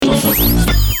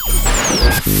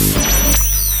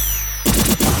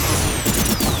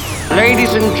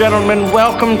Ladies and gentlemen,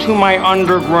 welcome to my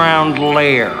underground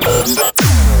lair.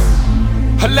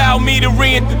 Allow me to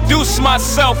reintroduce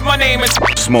myself. My name is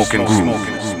Smoking Groove.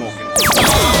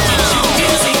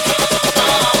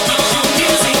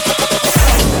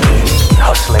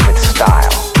 Hustling with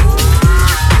style.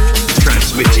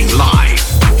 Transmitting live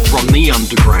from the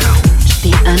underground.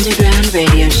 The Underground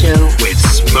Radio Show with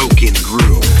Smoking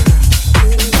Groove.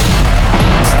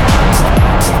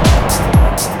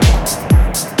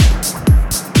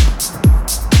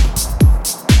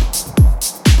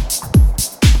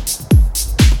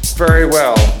 Very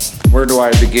well. Where do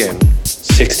I begin?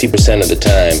 60% of the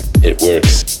time, it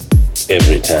works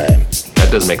every time. That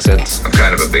doesn't make sense. I'm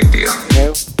kind of a big deal.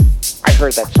 No? I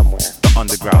heard that somewhere. The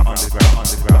underground.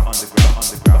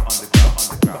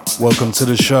 Welcome to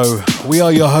the show. We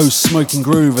are your hosts, Smoking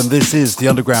Groove, and this is the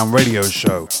Underground Radio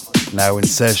Show, now in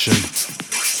session.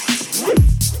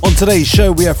 On today's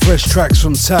show, we have fresh tracks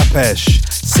from Tapesh,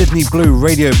 Sydney Blue,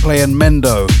 Radio Play and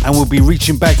Mendo, and we'll be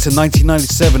reaching back to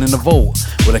 1997 in the vault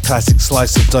with a classic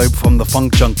slice of dope from the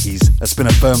Funk Junkies that's been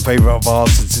a firm favourite of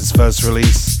ours since its first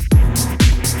release.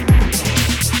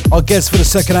 Our guest for the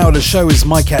second hour of the show is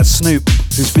My Cat Snoop,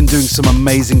 who's been doing some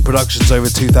amazing productions over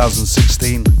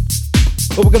 2016.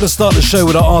 But we're going to start the show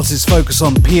with our artist focus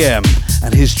on PM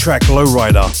and his track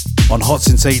Lowrider on Hot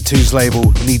Since 82's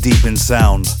label Knee Deep in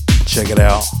Sound. Check it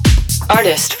out.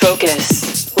 Artist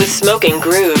Focus with Smoking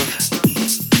Groove.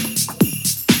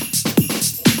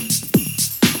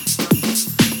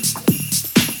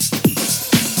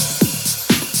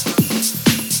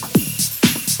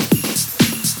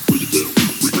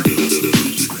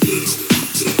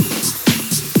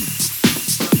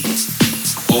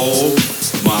 All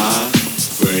my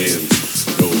friends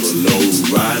know the low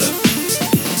rider.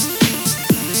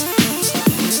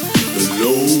 The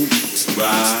low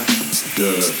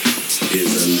rider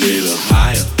is a little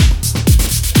higher.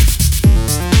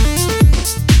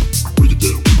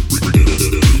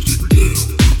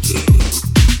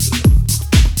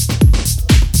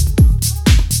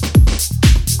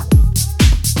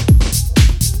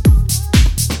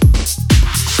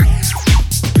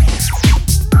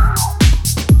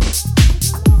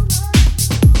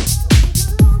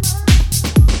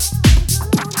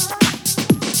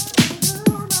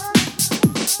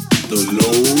 The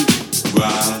low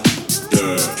rider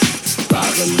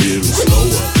drive a little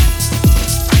slower.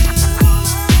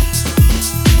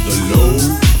 The low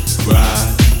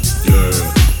rider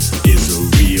is a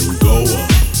real goer.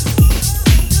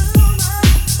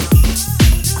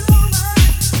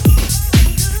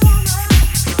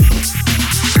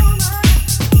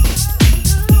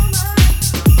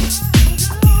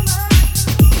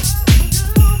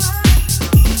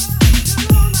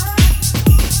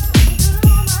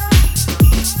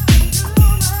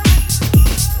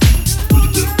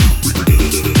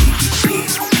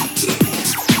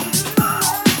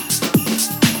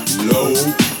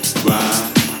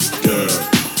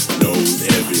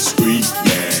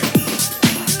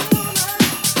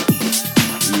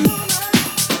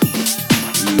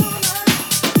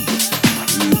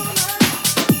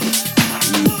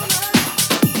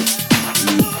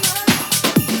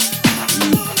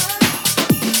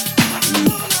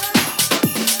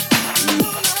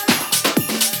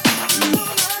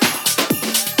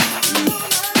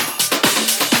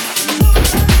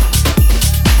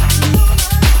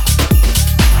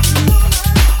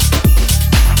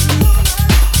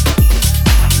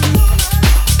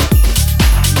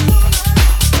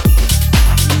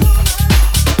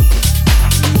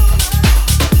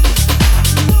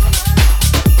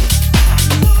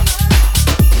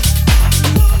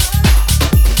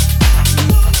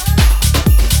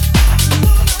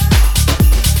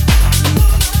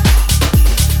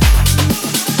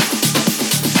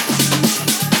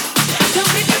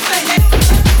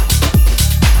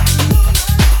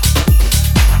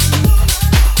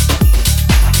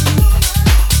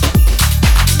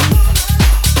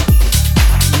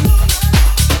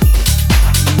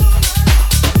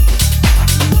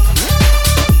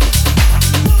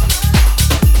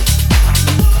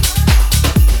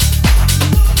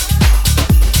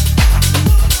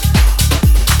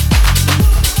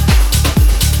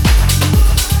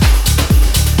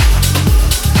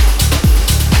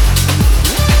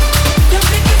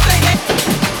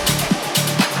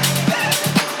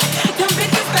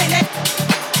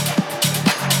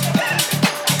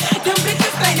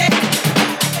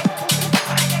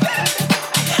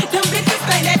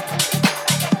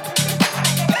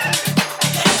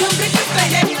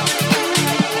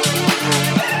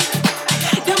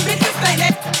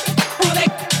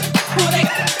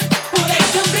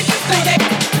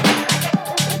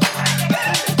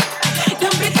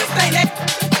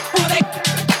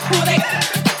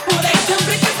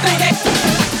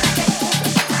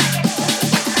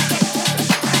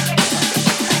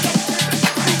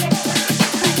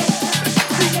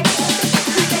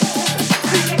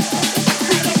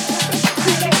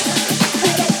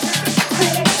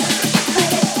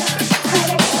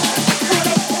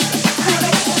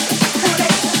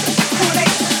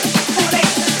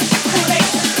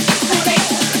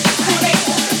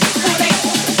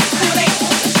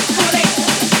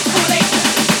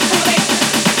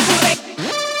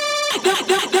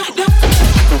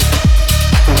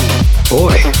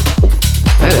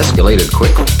 calculated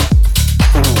quickly.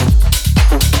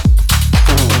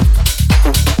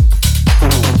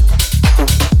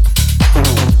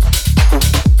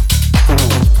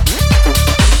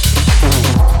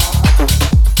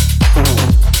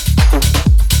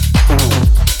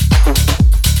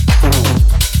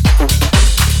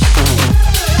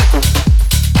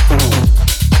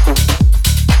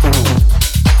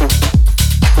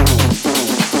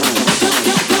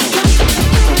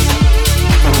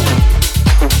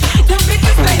 Them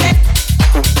bitches say they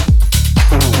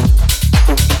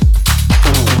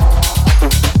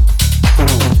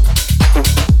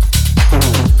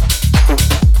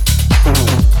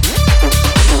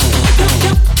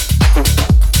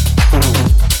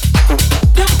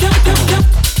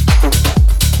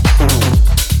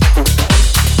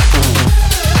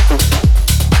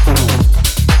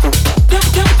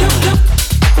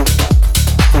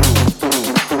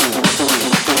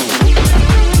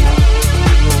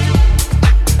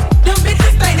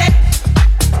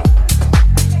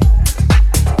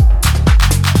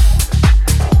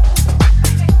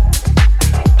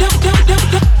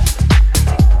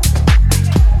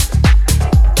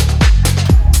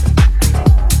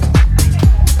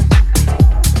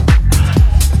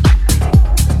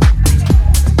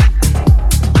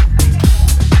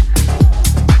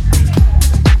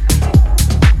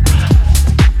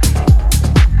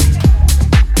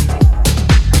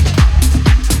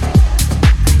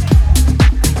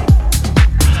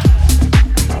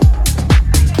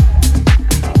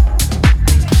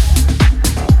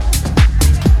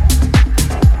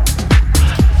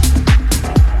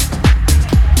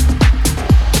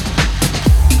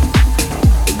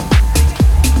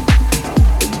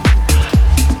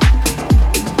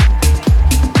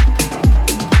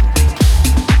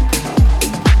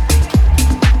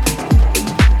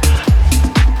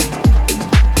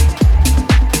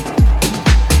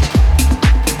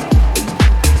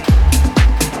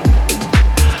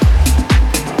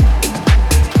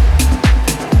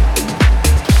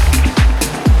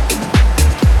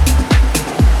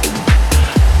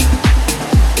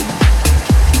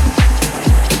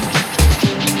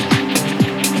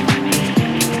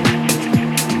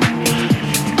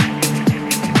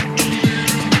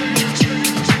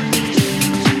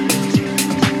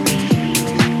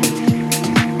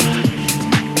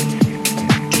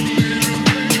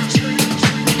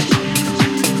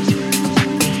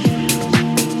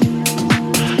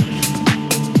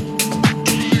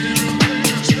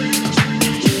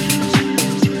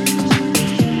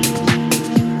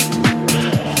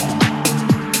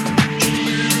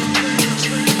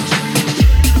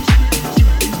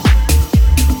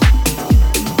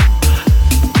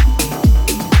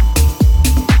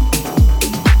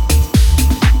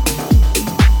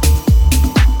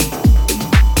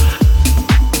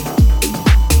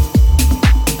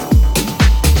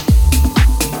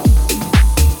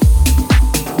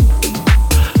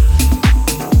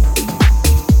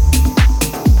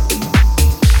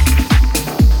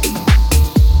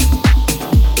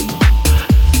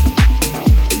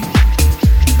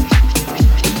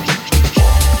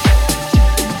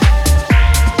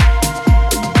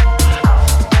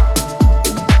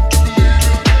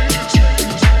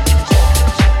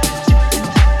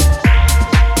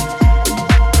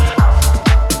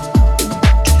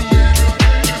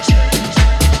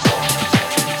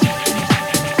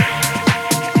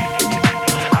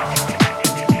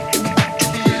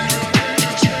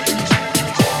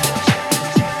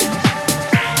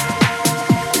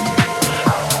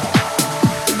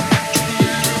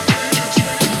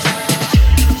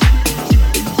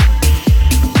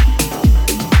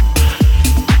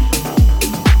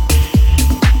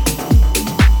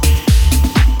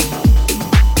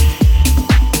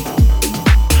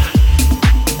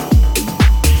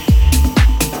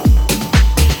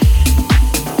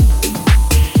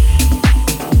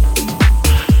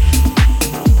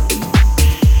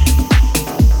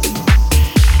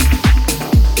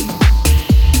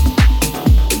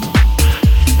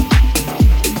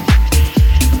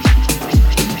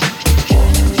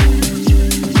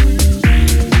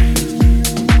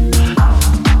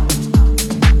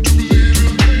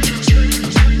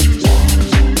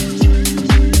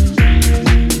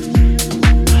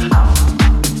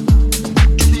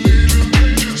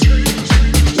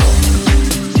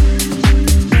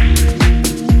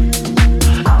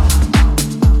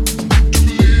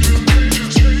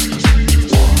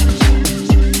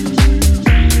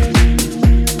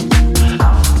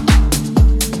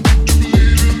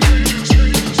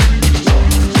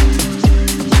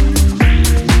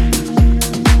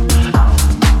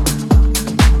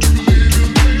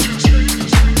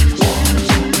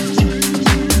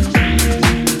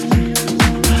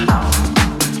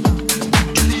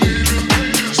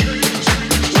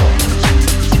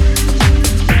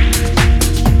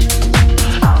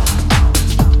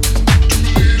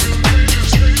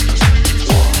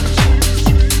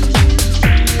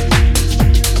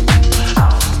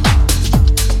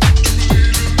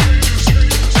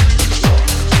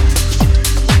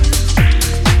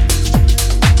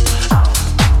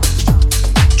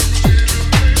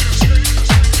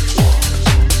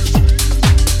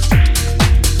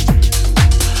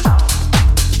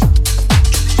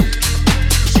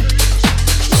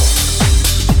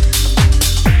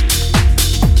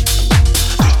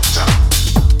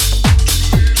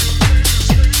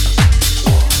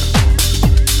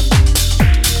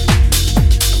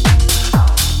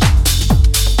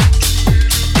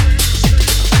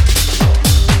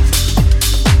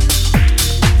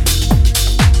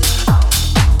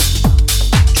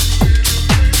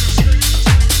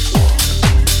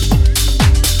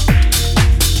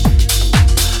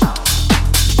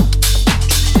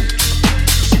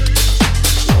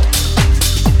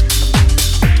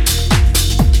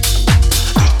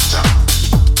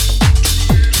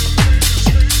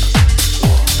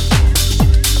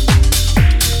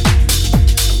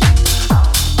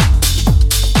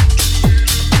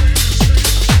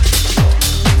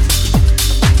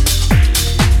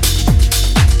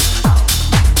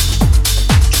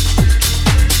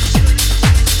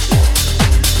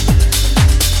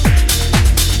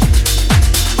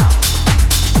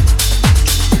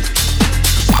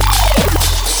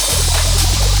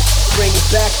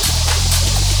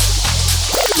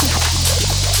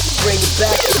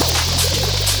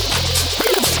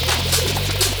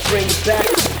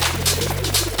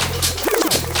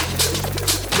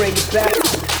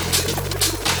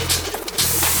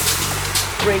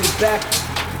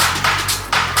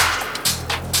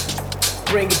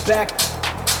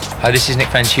Hi, this is Nick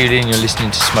Fanciulli and you're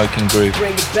listening to Smoking Groove.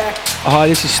 Hi,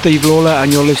 this is Steve Lawler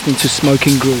and you're listening to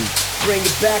Smoking Groove. Bring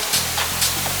it back.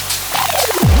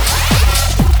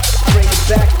 Bring it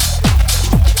back.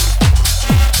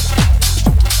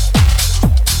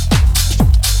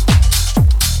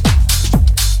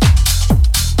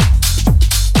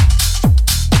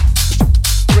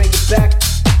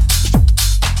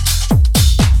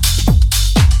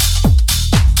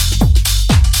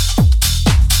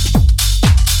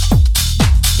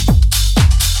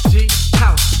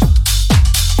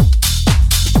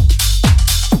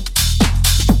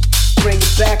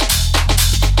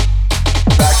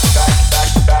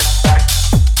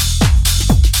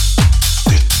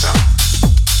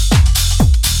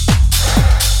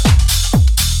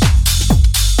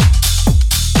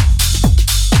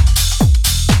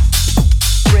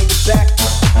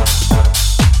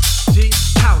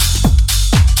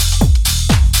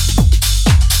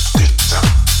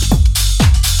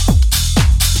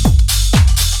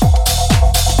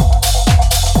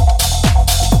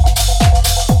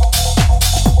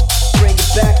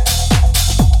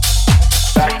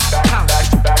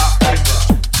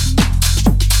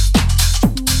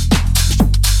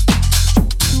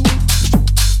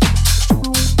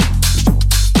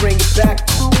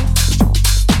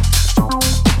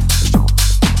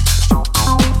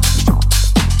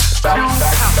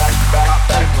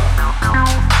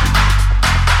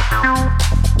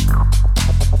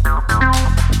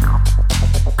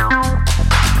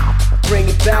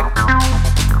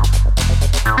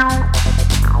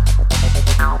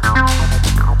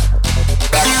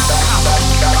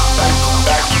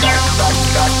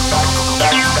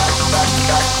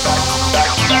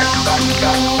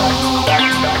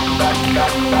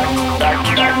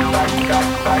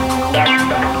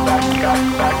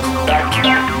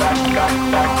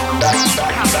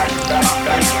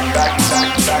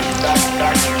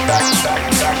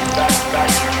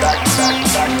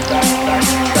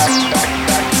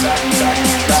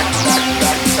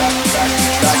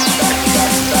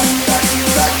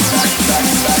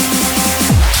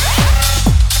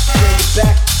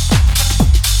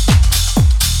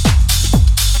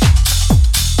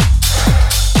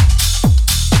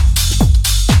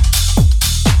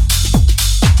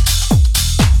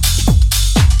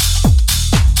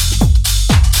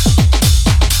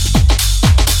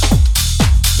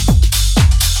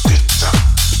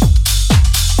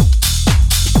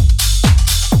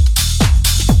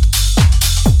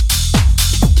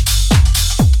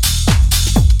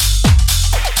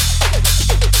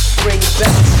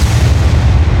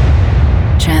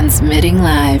 Transmitting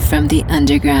live from the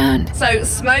underground. So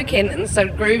smoking and so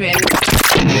grooving.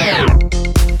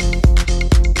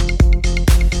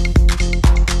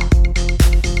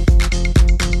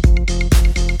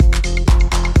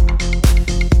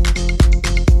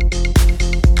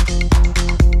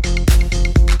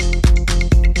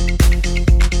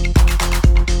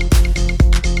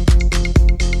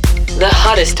 The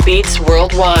hottest beats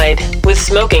worldwide with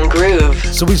Smoking Groove.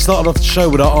 So we started off the show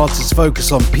with our artist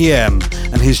focus on PM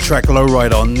and his track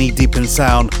Lowrider on Knee Deep in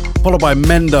Sound, followed by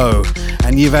Mendo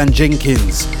and Yvan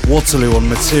Jenkins, Waterloo on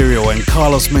Material, and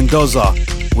Carlos Mendoza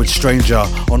with Stranger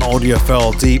on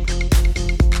Audiophile Deep.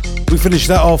 We finished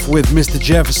that off with Mr.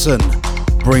 Jefferson,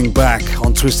 Bring Back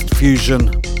on Twisted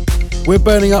Fusion. We're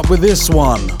burning up with this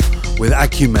one, with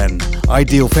Acumen,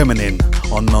 Ideal Feminine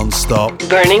on Non-Stop.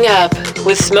 Burning up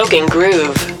with Smoking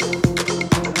Groove.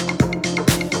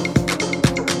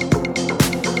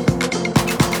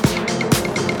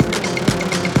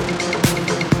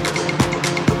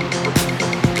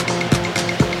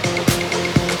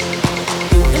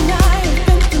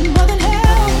 More than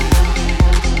hell.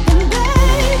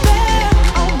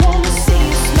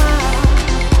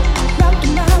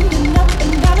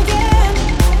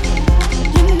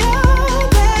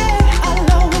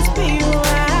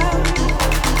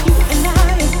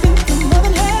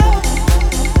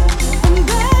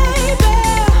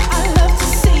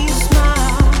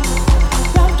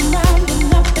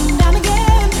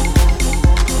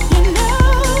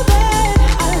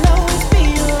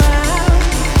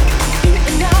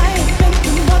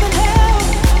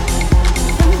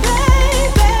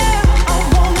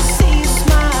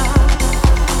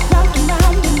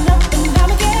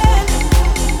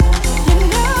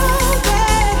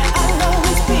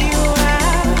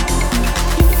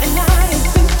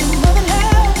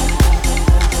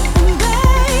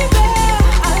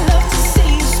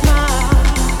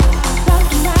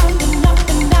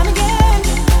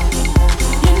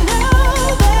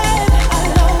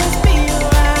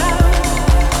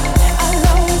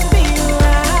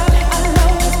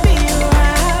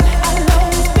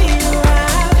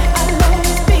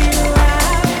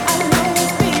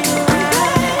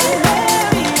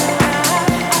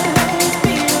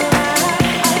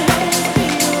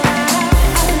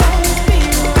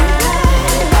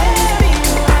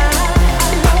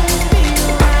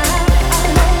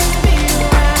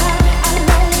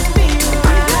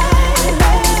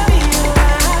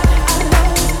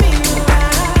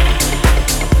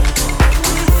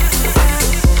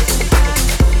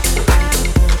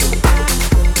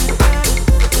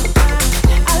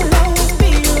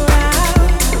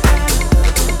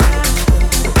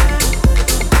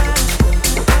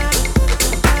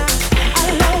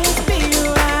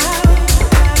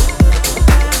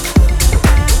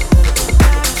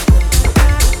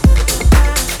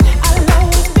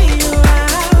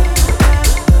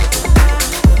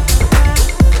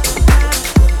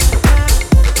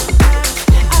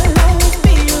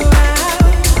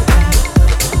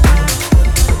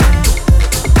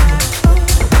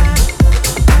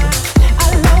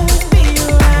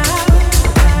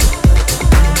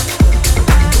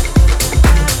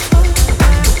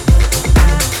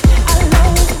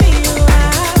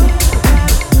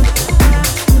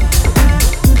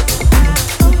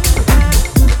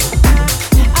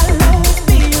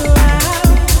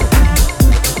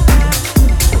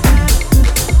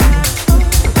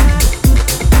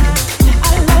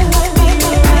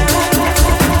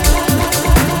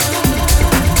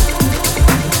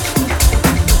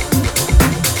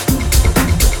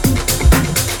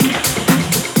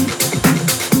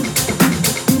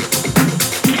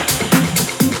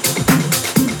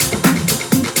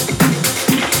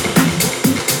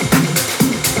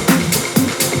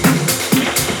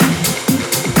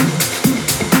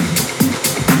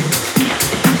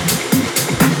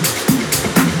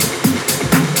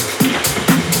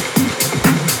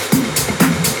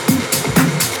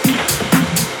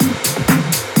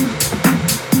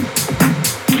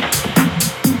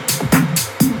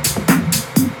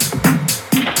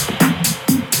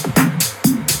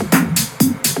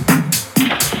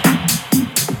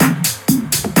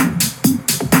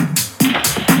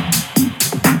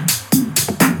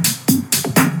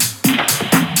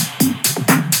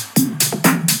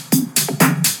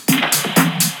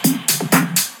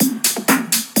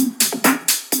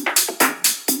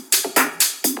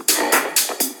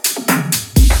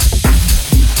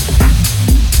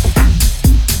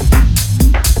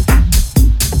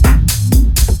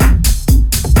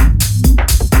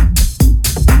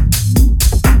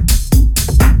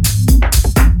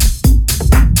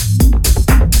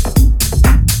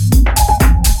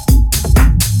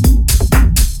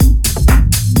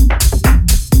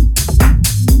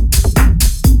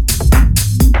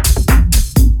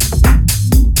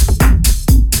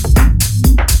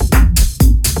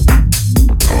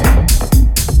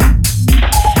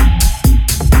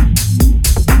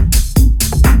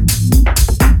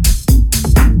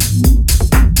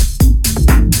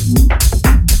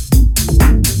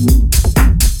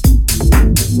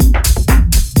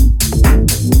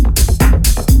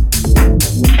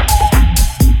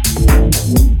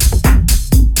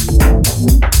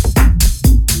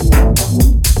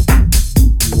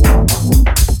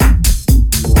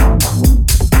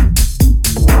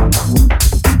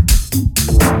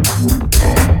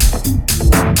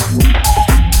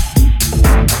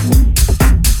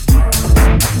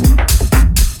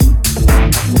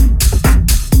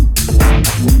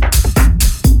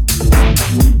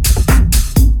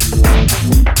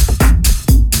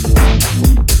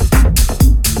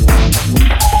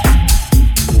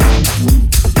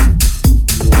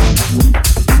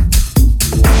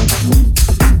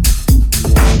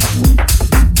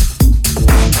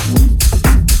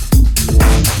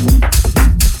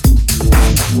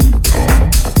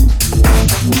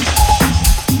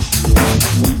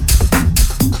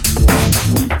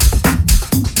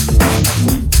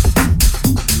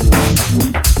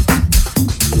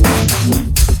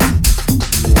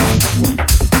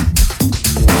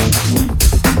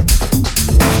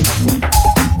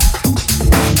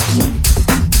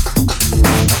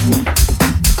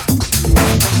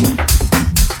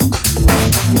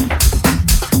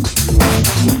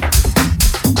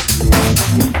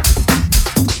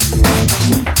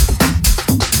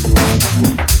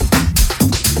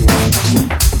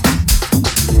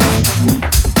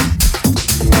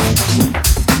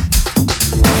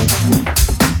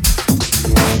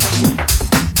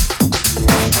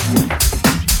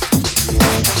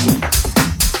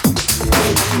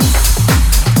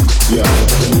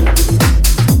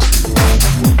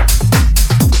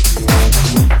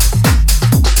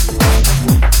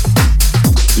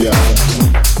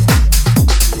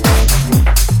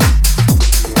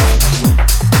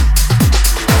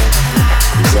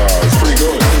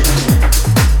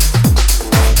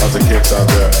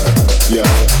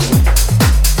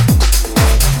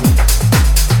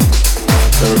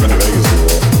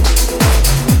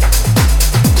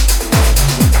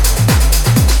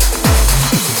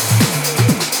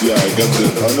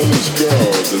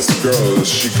 girl,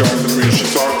 she come to me, she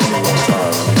talked to me one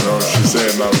time, you know, she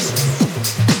said I was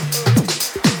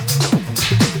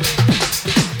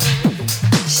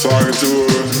talking to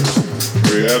her,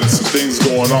 we had some things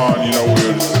going on, you know, we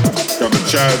were kind of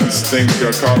chatting, things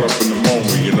got caught up in the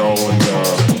moment, you know, and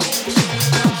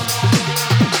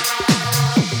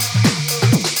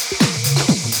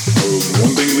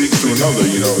one thing leads to another,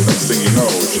 you know, next thing you know,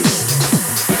 it's just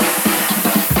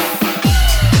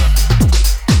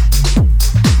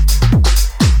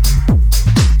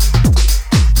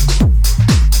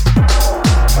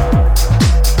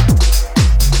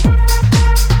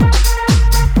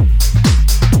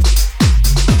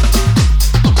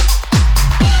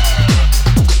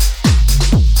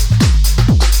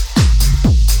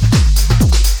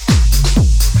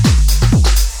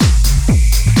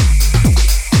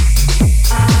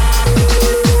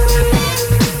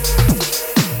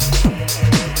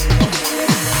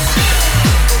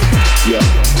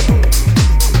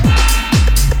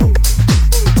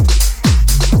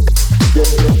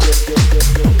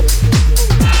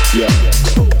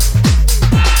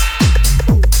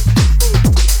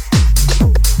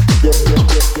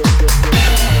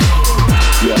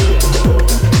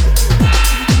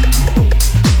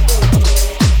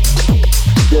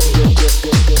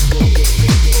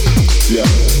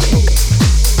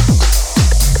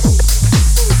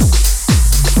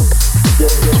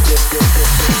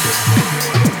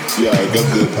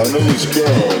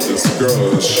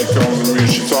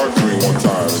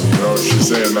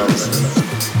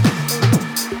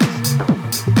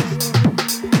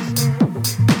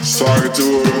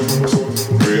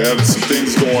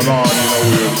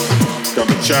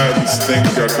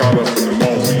things got caught up in the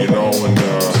moment, you know, and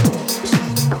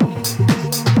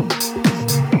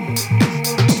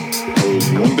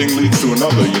one thing leads to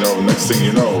another, you know, next thing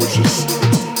you know, it's just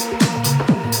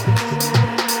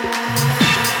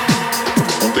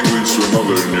one thing leads to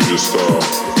another and you're just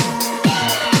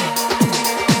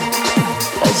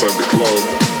outside the club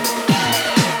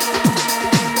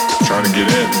trying to get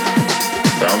in.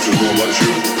 Bouncers won't let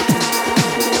you.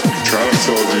 You're trying to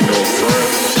tell if you know a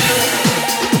friend.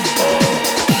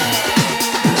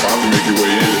 Make your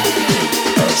way in.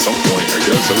 At some point, I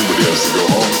guess everybody has to go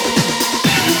home.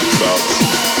 Music stops.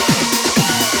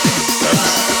 That's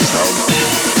how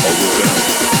it all goes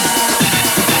down.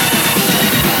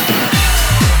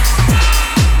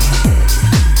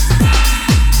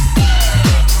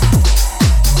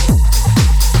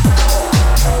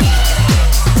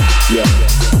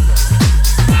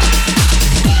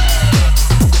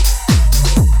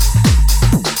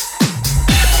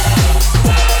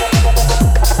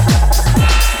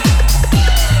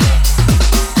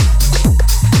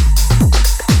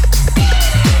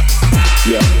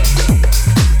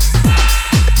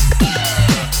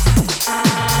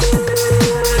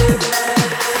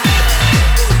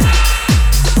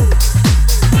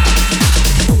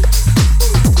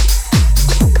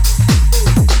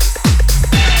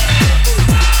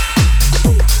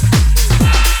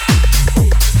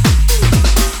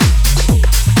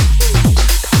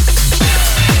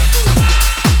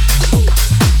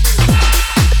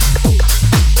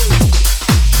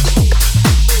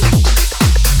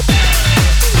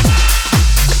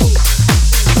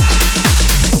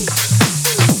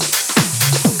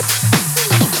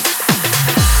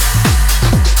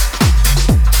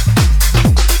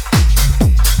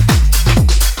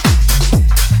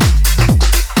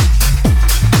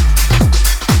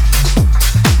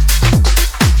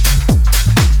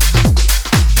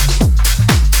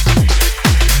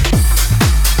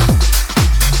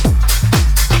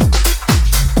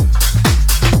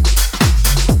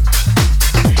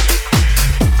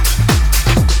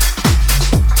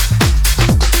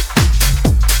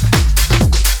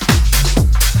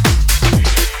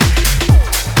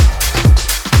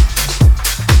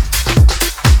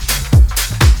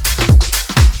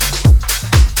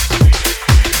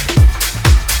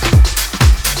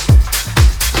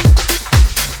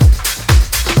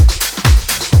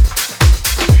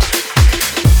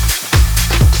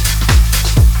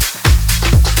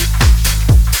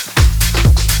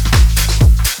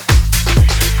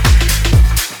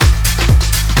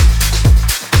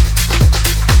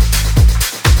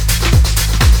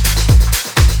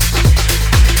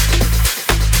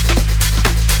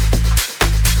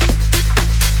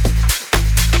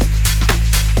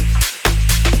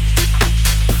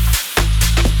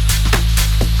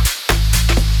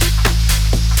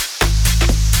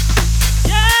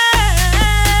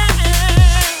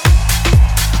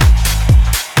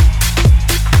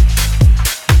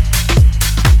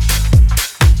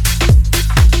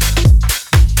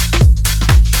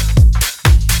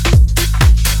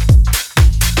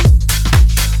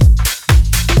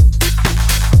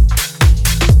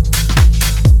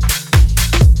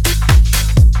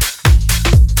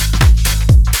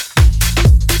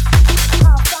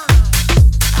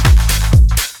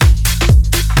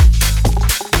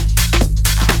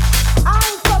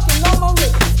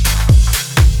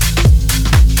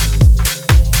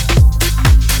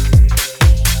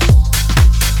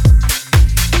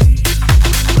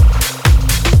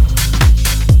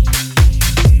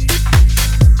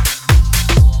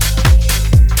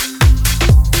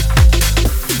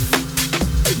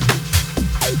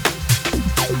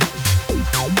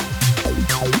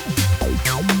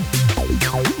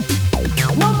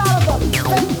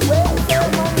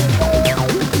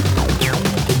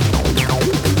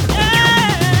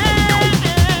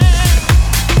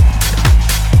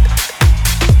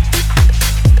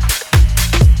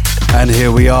 And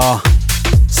here we are.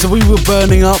 So we were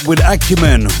burning up with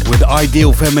Acumen with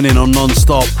Ideal Feminine on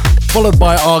Non-Stop, followed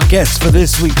by our guest for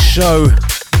this week's show,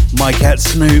 My Cat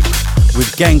Snoop,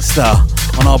 with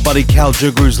Gangsta on our buddy Cal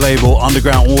Jugru's label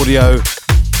Underground Audio,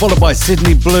 followed by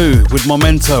Sydney Blue with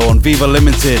Memento on Viva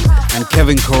Limited, and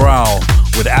Kevin Corral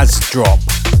with As Drop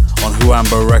on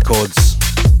Huambo Records.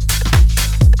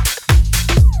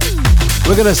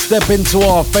 We're going to step into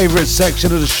our favourite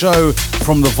section of the show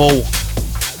from the vault,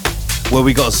 where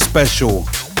we got a special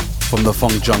from the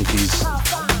Funk Junkies.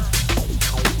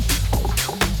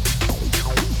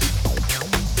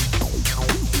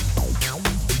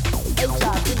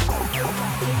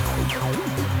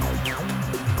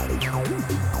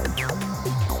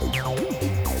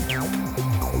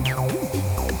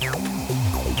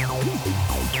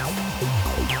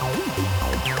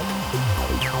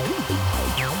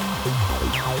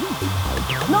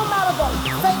 No matter the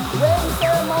fake wedding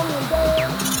ceremony and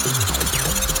dance.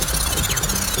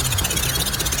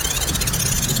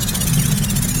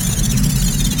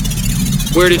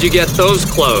 Where did you get those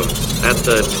clothes? At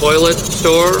the toilet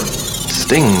store?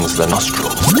 Stings the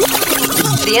nostrils.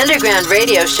 The Underground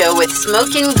Radio Show with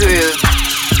Smokin' Groove.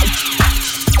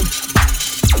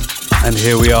 And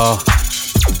here we are.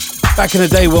 Back in the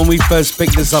day when we first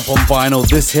picked this up on vinyl,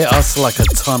 this hit us like a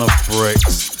ton of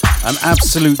bricks. An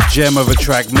absolute gem of a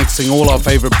track mixing all our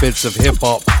favorite bits of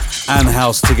hip-hop and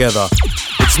house together.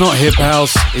 It's not hip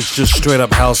house, it's just straight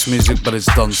up house music, but it's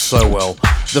done so well.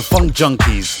 The Funk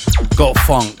Junkies got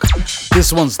funk.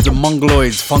 This one's the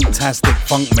Mongoloids Funktastic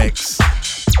Funk Mix.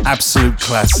 Absolute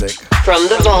classic. From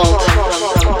the vault.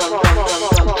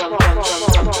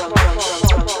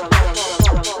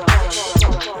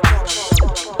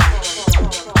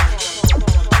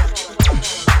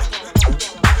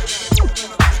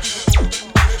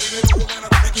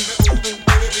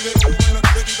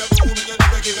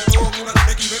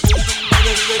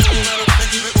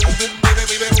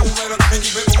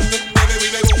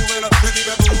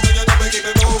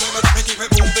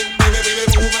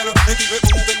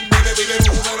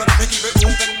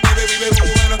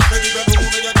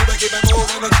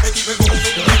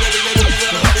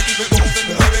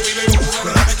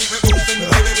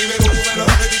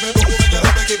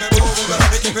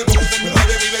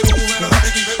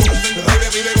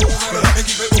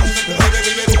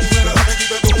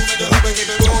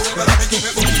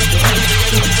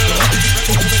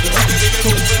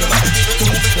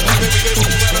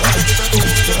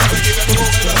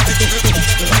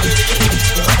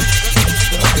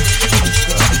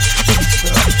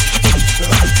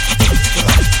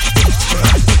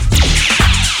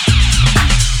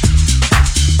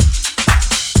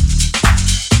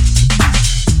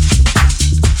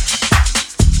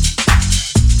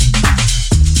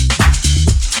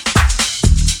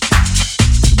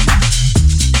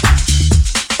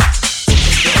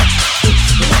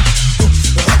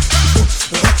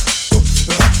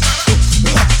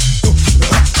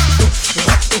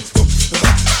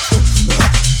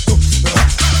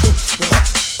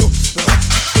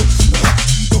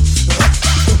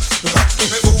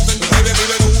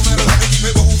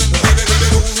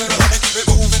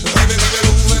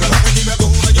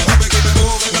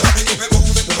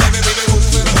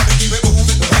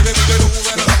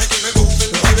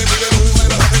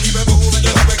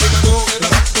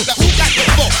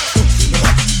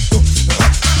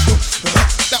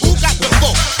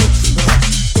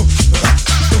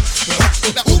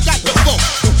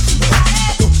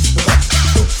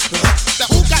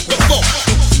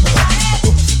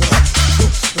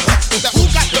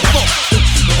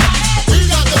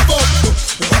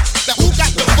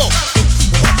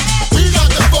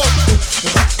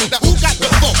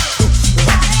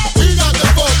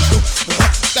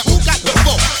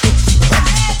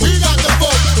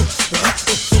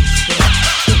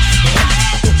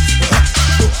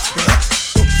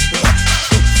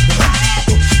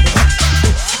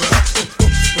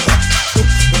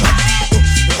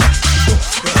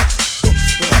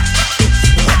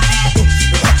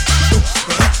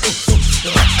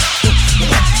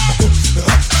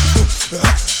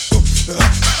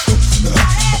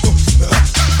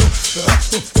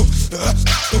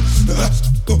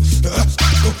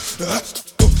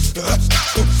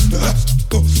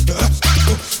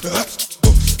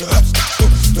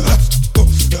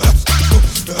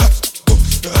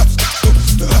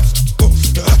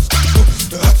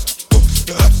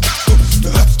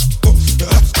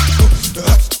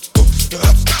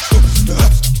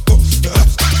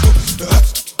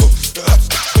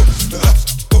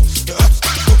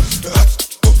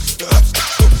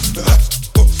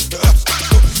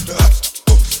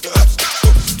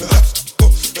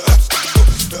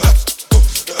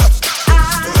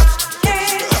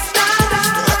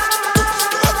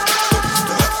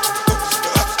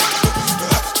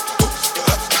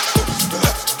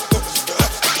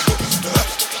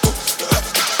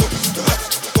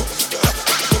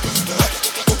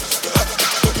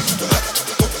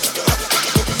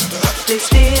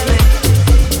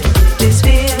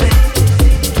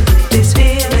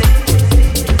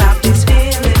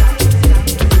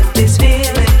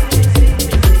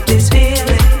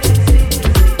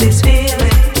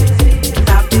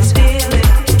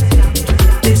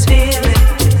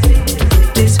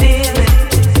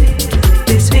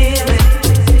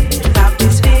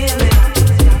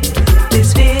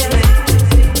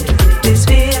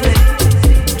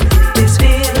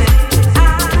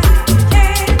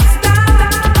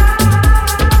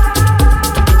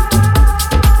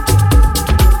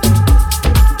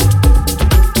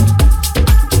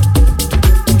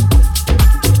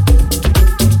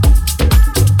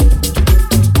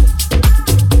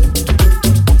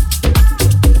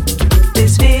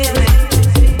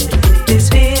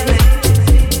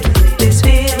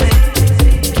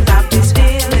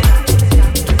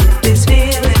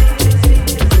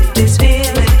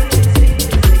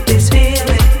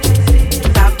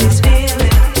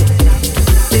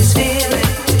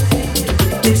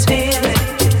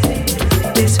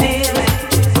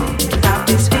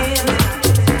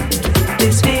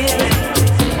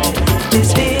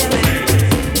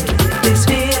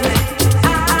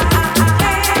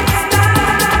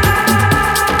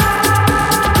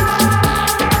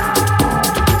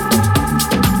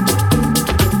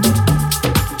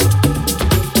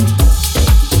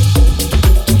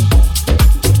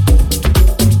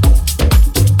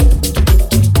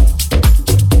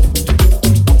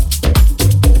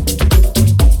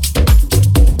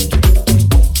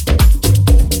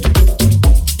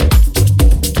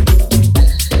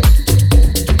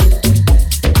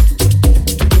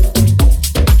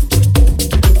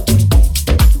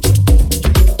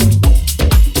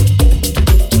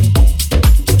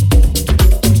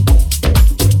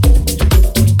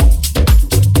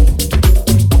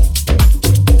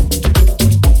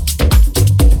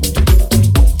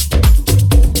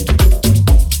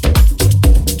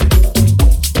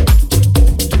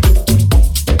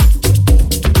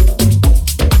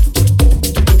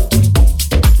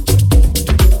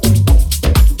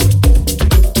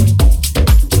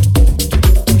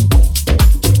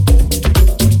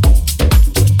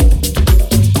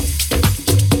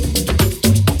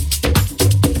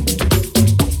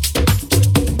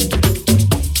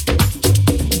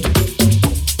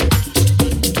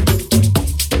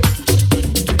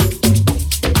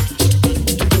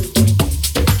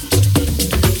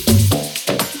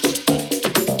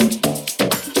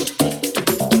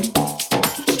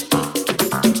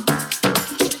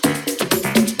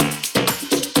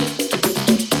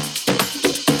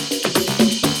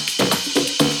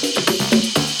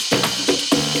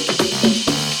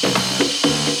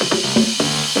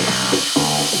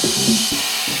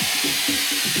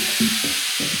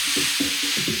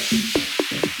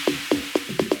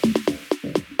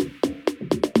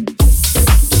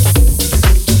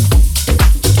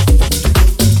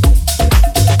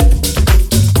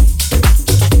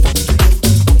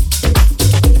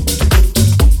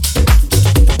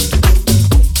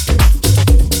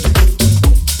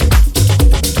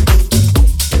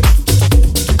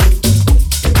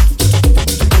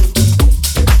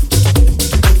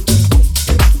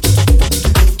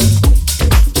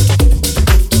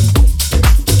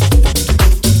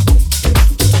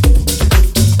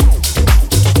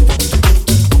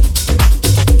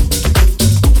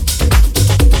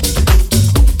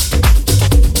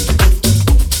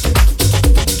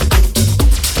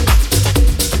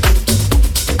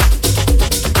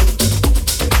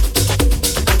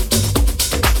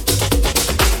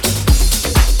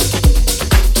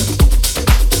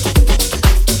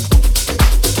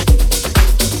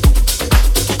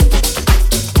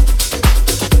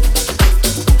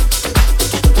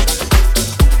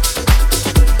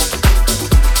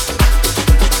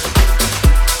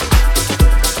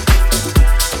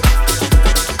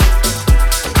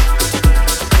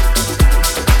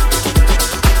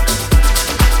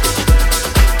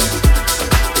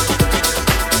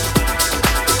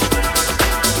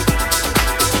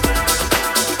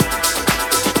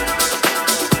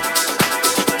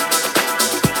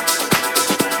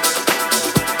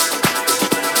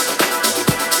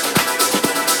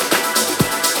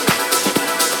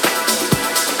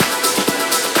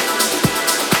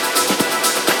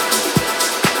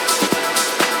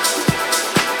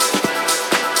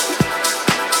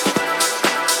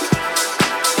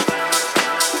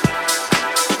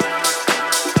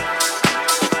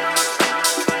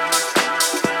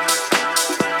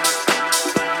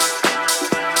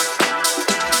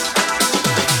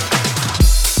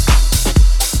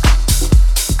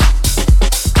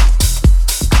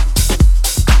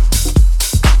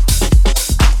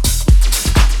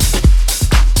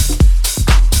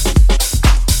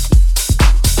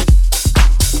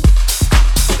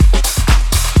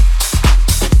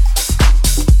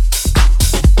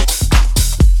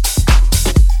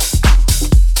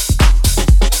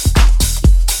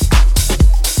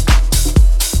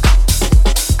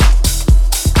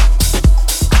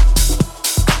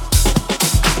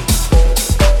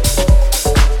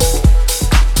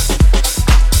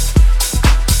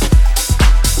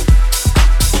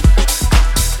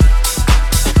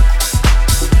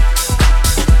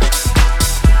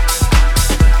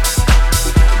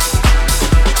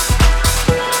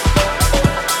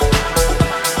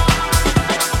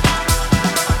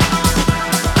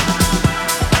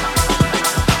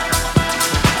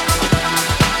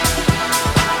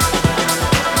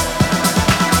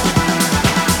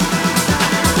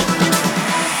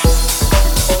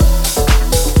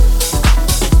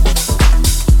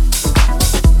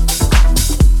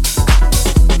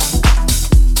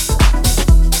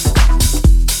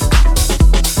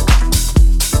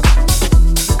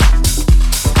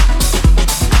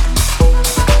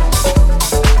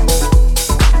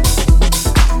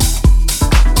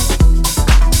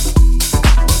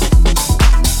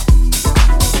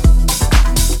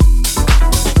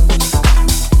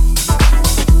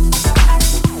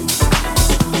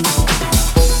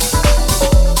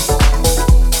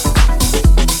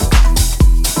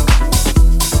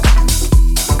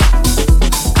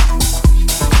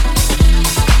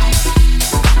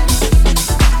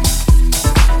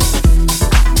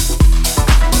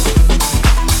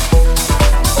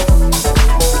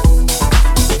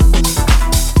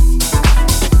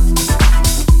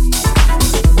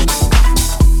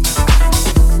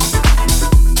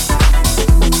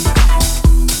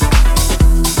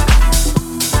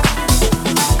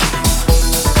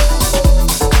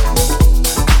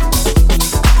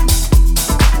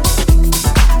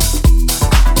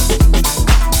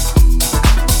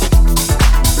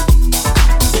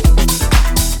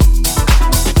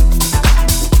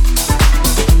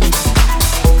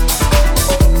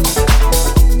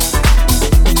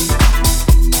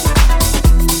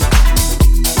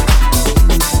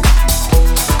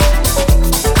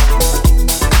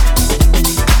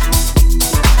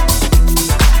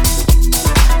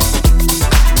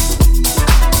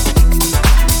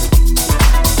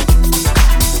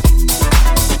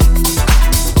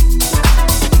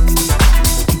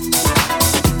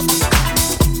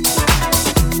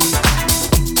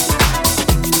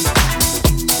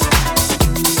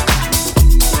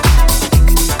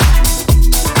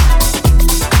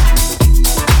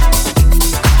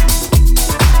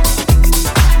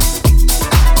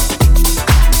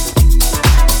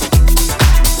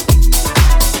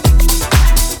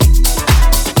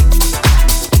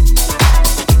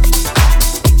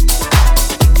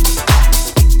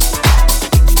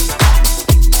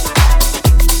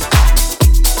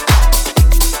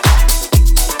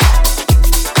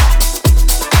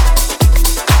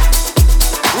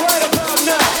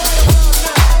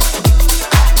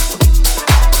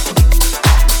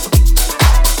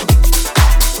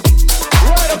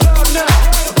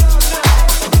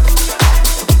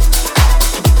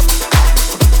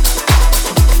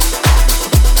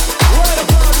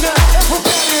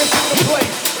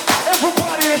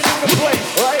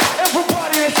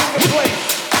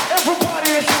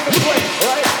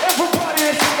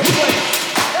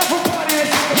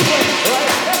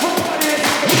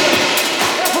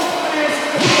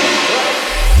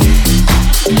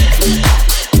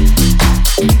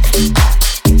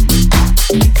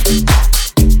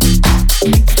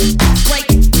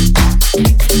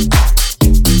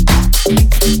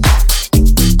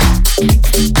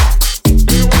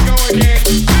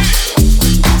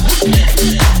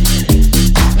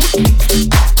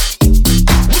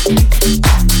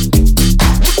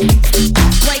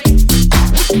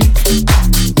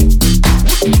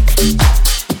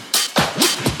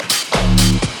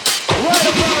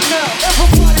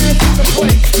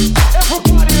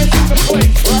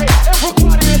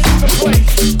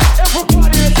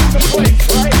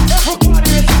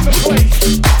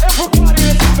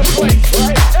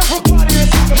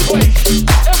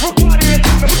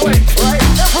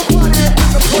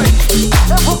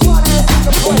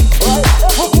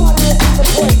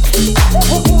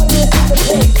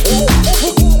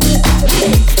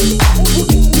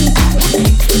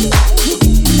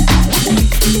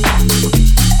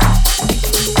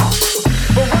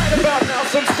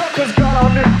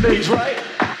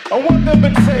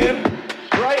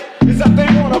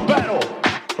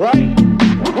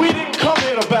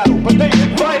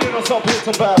 us up here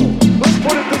to battle. Let's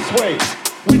put it this way.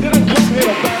 We didn't come here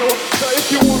to battle. So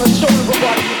if you want to show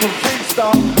everybody you can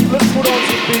freestyle, let's put on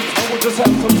some beats and we'll just have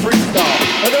some freestyle.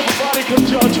 And everybody can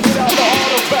judge without the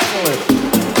art of battling.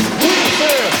 Who's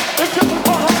there? If you're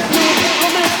behind you,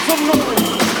 let me have some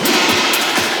noise.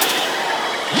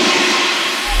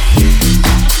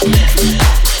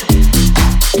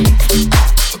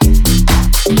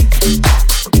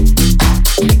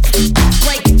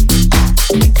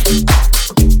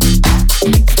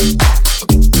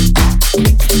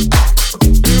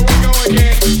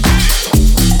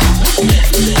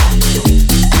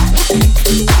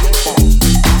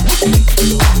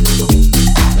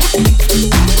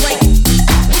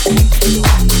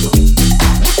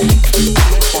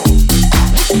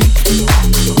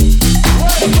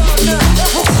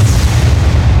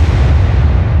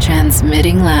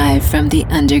 Transmitting live from the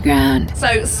underground.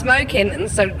 So smoking and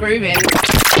so grooving.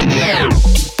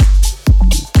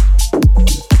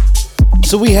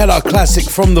 So we had our classic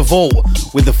From the Vault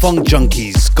with the Funk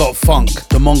Junkies, Got Funk,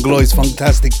 the Mongoloids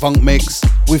Funktastic Funk Mix.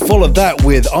 We followed that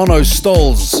with Arno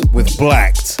Stolz with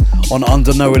Blacked on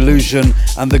Under No Illusion,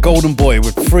 and the Golden Boy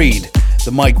with Freed,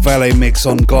 the Mike Valet mix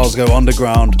on Glasgow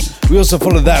Underground. We also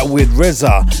followed that with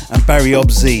Reza and Barry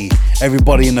Obzi,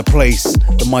 Everybody in the Place,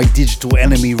 the My Digital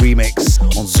Enemy remix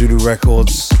on Zulu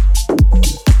Records.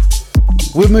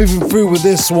 We're moving through with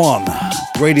this one,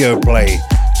 Radio Play,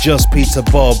 Just Peter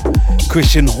Bob,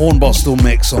 Christian Hornbostel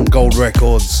mix on Gold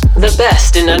Records. The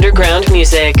best in underground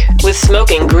music with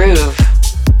Smoking Groove.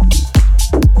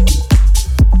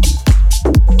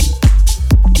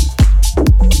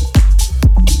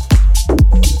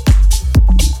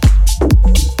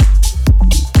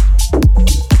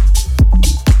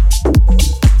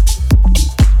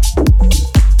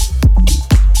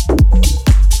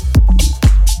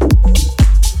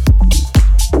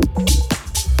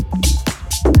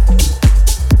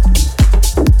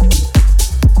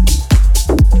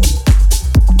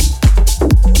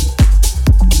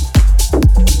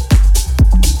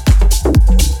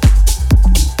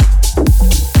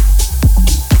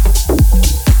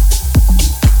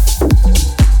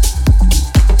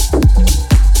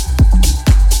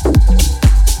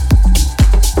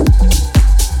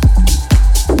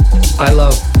 I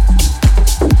love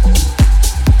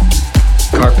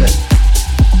carpet.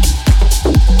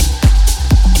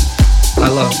 I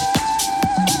love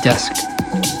desk.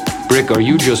 Brick, are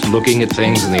you just looking at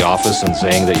things in the office and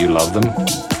saying that you love them?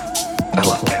 I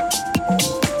love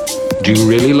lamp. Do you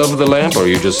really love the lamp, or are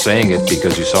you just saying it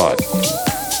because you saw it?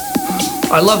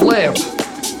 I love lamp.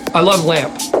 I love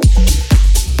lamp.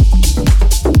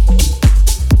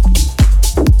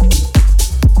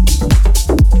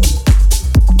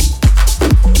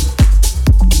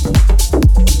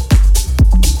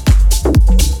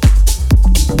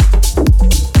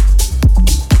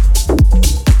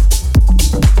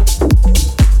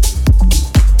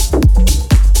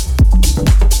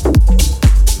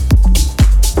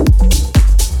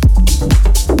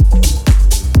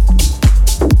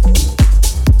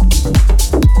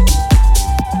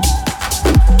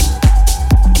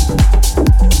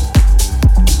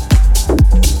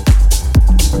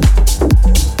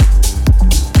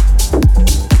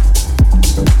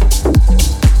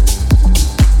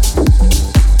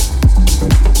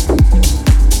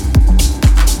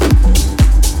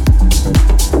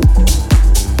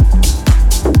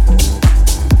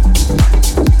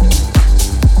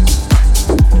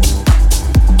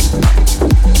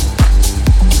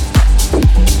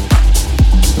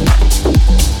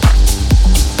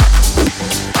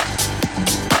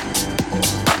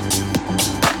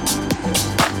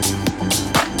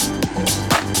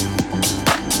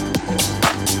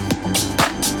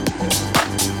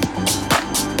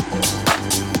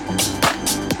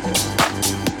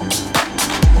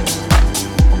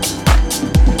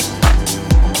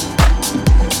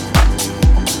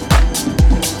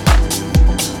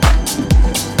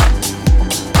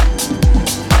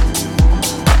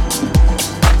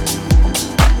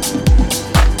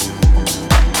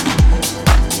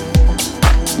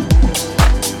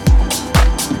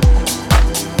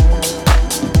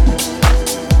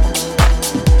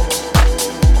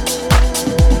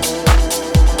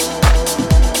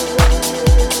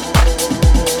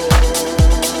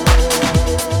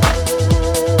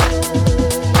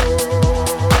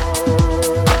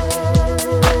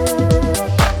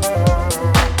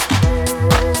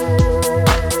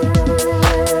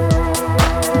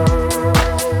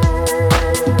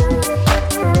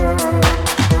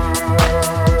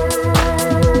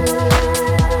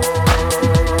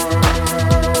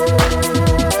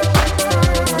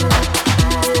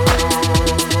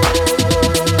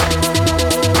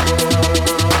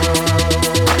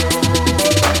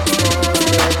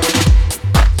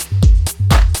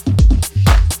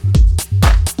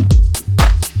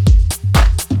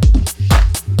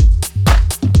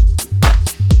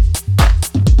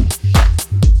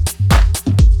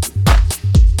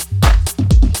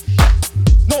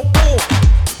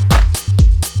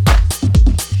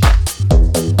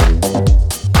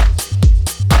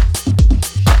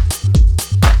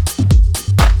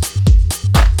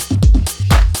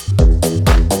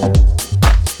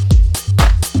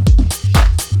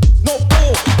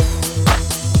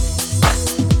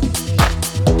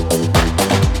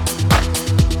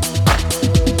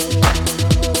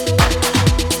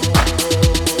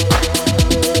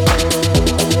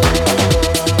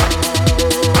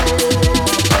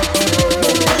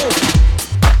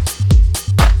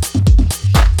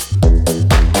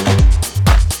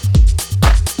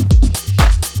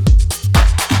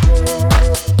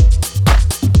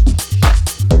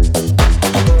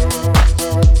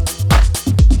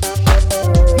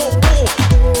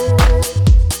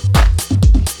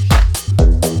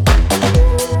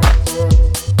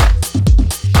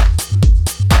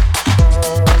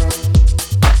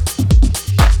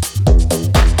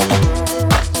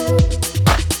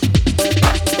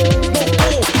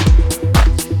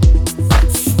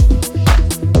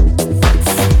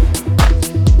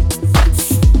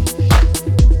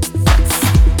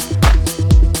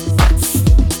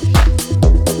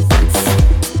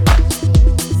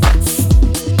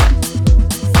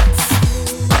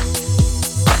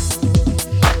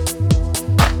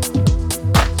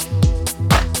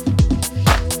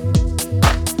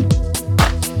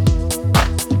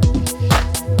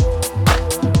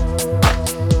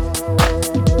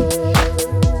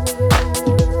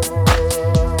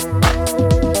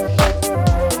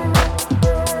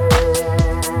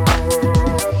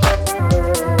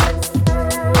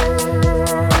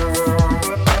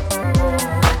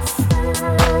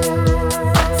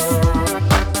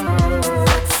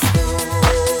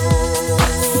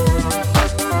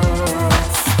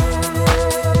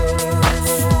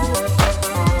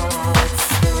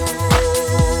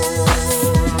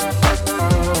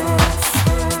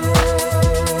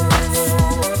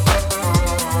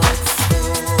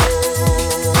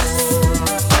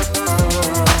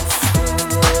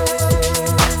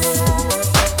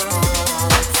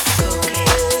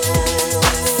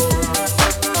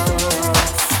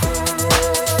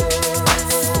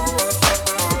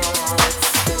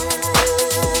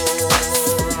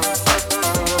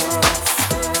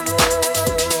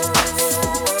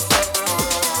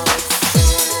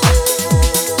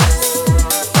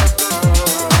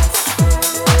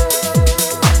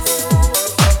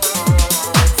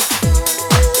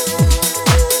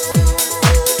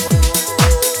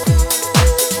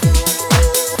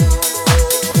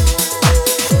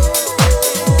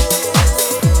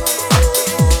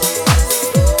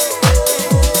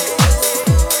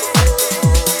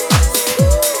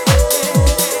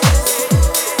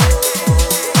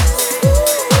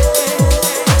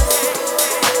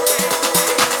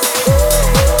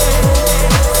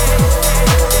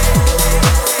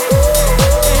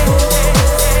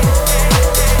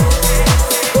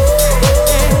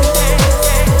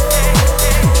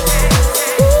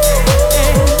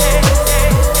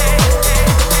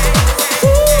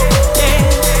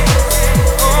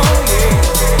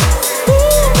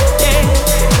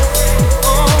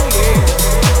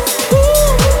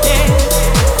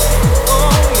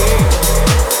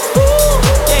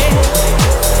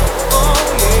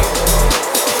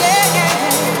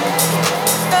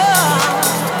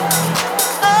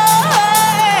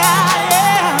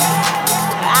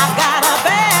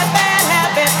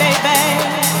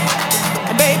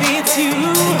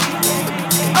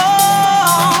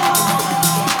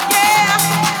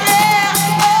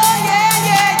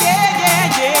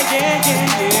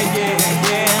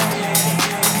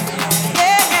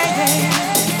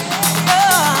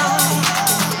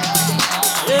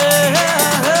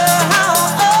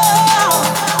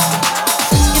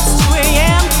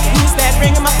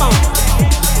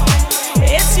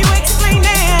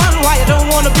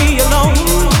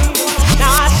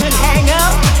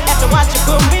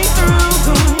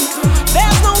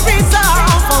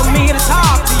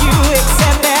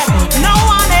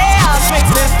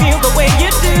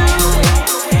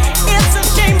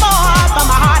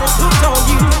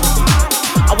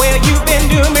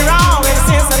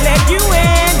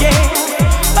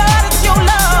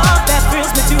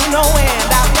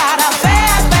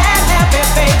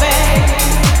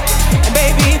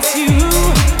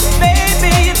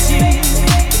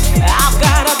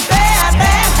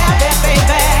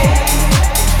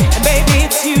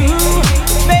 it's you,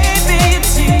 baby,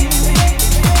 it's you.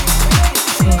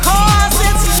 'Cause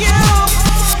it's you,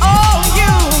 oh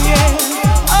you, yeah,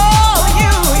 oh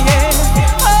you, yeah,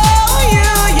 oh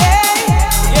you, yeah,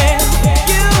 yeah,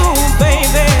 you,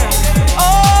 baby,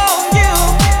 oh you,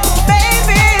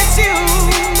 baby, it's you.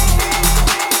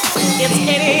 It's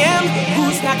 8 a.m.,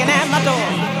 who's knocking at my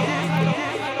door?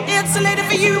 It's a lady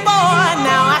for you, boy,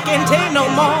 now I can't take no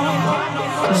more.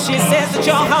 She says that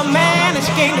you're her man and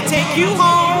she came to take you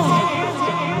home.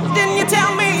 Didn't you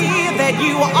tell me that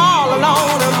you were all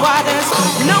alone? And why does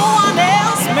no one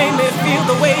else make me feel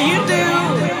the way you do?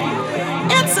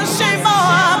 It's a shame,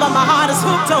 boy, but my heart is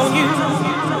hooked on you.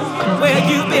 Well,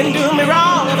 you've been doing me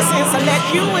wrong ever since I let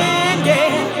you in,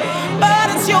 yeah.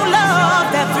 But it's your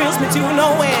love that thrills me to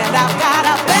no end. I've got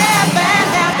a bad, bad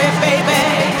habit,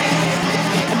 baby.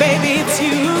 Baby, it's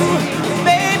you,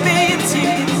 baby, it's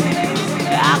you.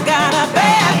 I've got a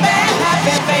bad, bad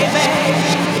habit, baby.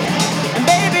 And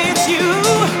baby, it's you,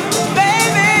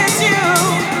 baby, it's you.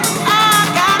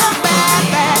 I've got a bad,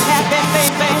 bad habit,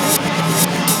 baby.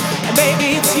 And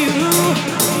baby, it's you,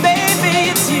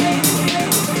 baby, it's you.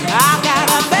 I've got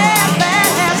a bad, bad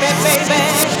habit, baby.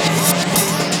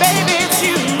 Baby, it's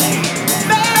you,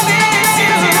 baby, it's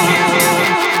you.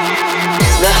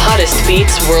 The hottest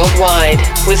beats worldwide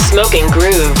with Smoking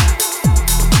Groove.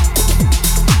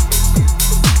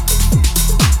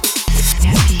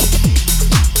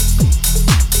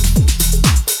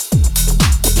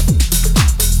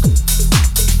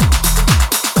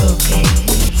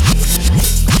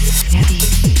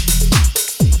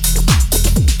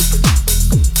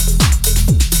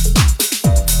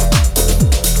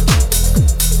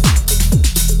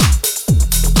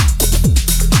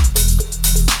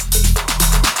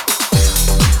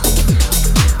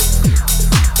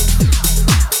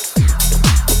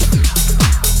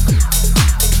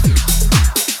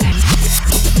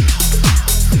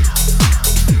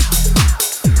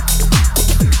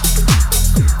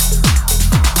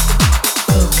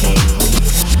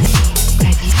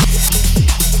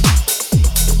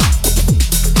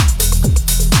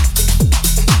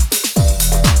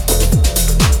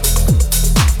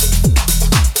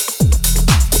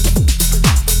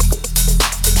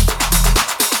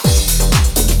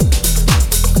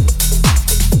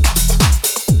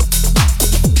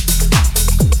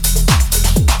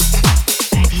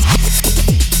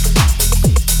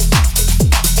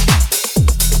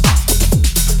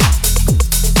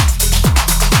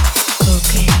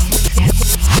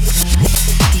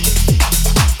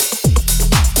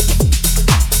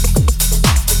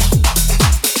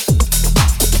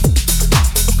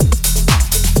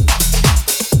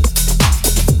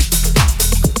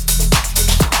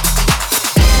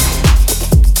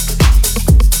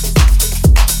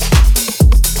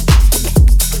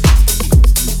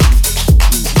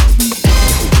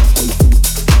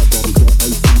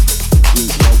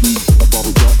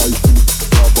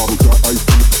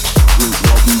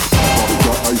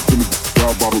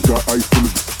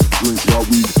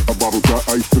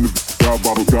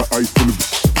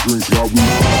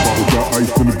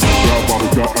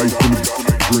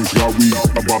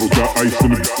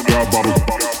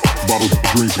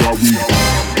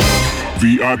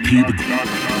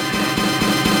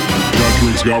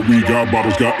 Got weed, got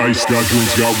bottles, got ice, got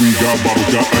drinks, got weed, got bottles,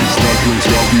 got ice, got drinks,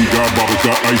 got weed, got bottles,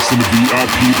 got ice in the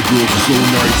VIP. The girls are so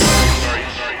nice.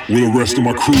 With the rest of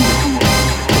my crew,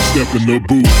 I step in the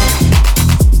booth.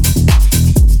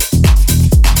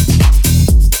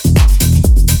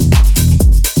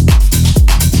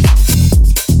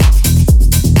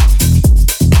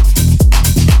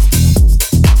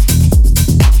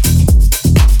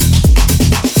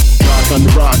 On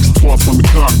the rocks, twats on the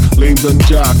cock, lanes on the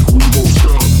jock, we won't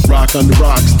stop. Rock on the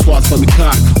rocks, twats on the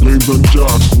cock, lanes on the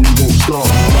jock, we won't stop.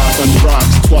 Rock on the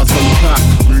rocks, twats on the cock,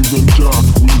 lanes on the jock,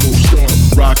 we won't stop.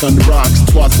 Rock on the rocks,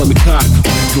 twats on the cock,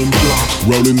 lanes on the jock.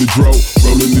 Rolling the dro,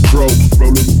 rolling the dro,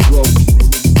 rolling the dro.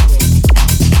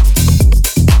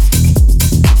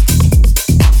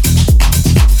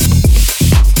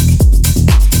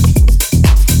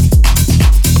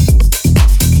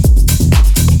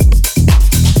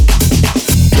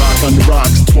 On the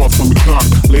rocks, twats on the cock,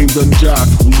 lanes on the jock,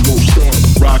 we won't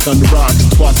stop. Rock on the rocks,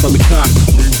 twats on the cock,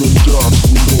 lanes on the jock,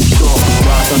 we won't stop.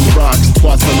 Rock on the rocks,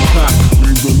 twats on the cock,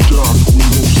 lanes on the jock, we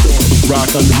won't stop.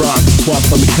 Rock on the rocks, twats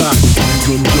on the cock, lanes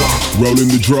on the jock. Rolling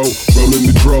the dro, rolling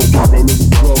the dro, rolling the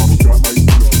dro.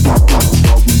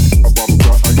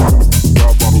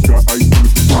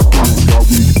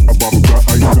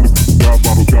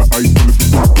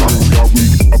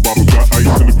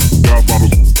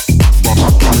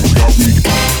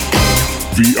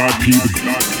 VIP,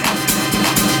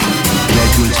 got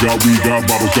got weed, got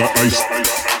bottles, got ice.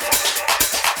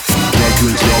 Got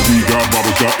drinks, got weed, got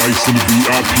bottles, got ice in the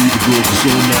VIP. The girls are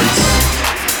so nice.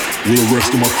 With the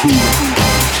rest of my crew,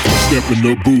 I step in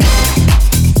the booth.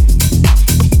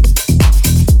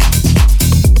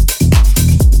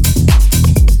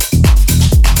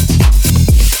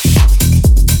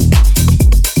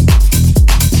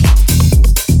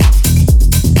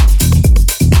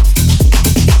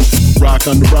 Rock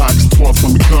on the rocks, twice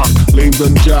on the cock, lames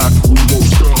on the jock, we won't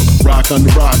stop. Rock on the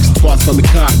rocks, twice on the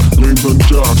cock, lames on the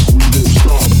jock, we won't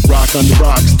stop. Rock on the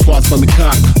rocks, twice on the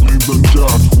cock, lames on the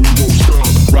jock, we won't stop.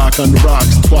 Rock on the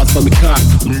rocks, twice on the cock,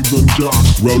 lames on the jock.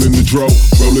 Rolling the dro,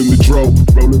 rolling the dro,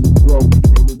 rolling the dro.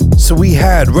 So we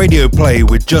had Radio Play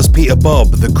with Just Peter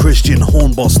Bob, the Christian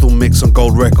Hornbostel mix on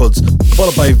Gold Records,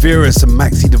 followed by Virus and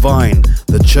Maxi Divine,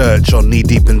 The Church on Knee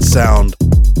Deep in Sound,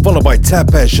 followed by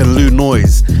Tapesh and Lou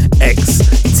Noise,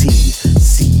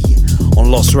 XTC on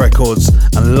Lost Records,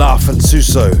 and Laf and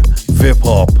Suso, Vip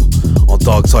Hop on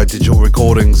Dark Side Digital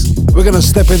Recordings. We're going to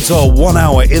step into a 1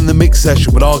 hour in the mix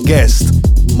session with our guest,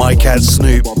 My Cat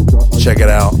Snoop. Check it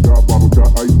out.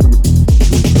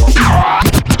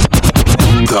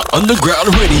 The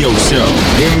Underground Radio Show.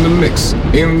 In the mix,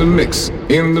 in the mix,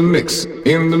 in the mix,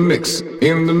 in the mix,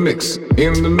 in the mix,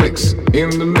 in the mix,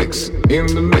 in the mix, in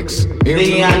the mix, in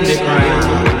the underground.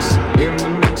 In the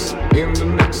mix, in the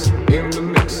mix, in the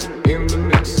mix, in the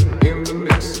mix, in the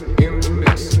mix, in the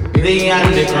mix, the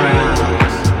underground.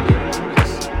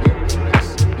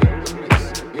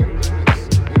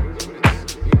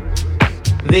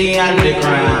 The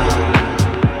underground.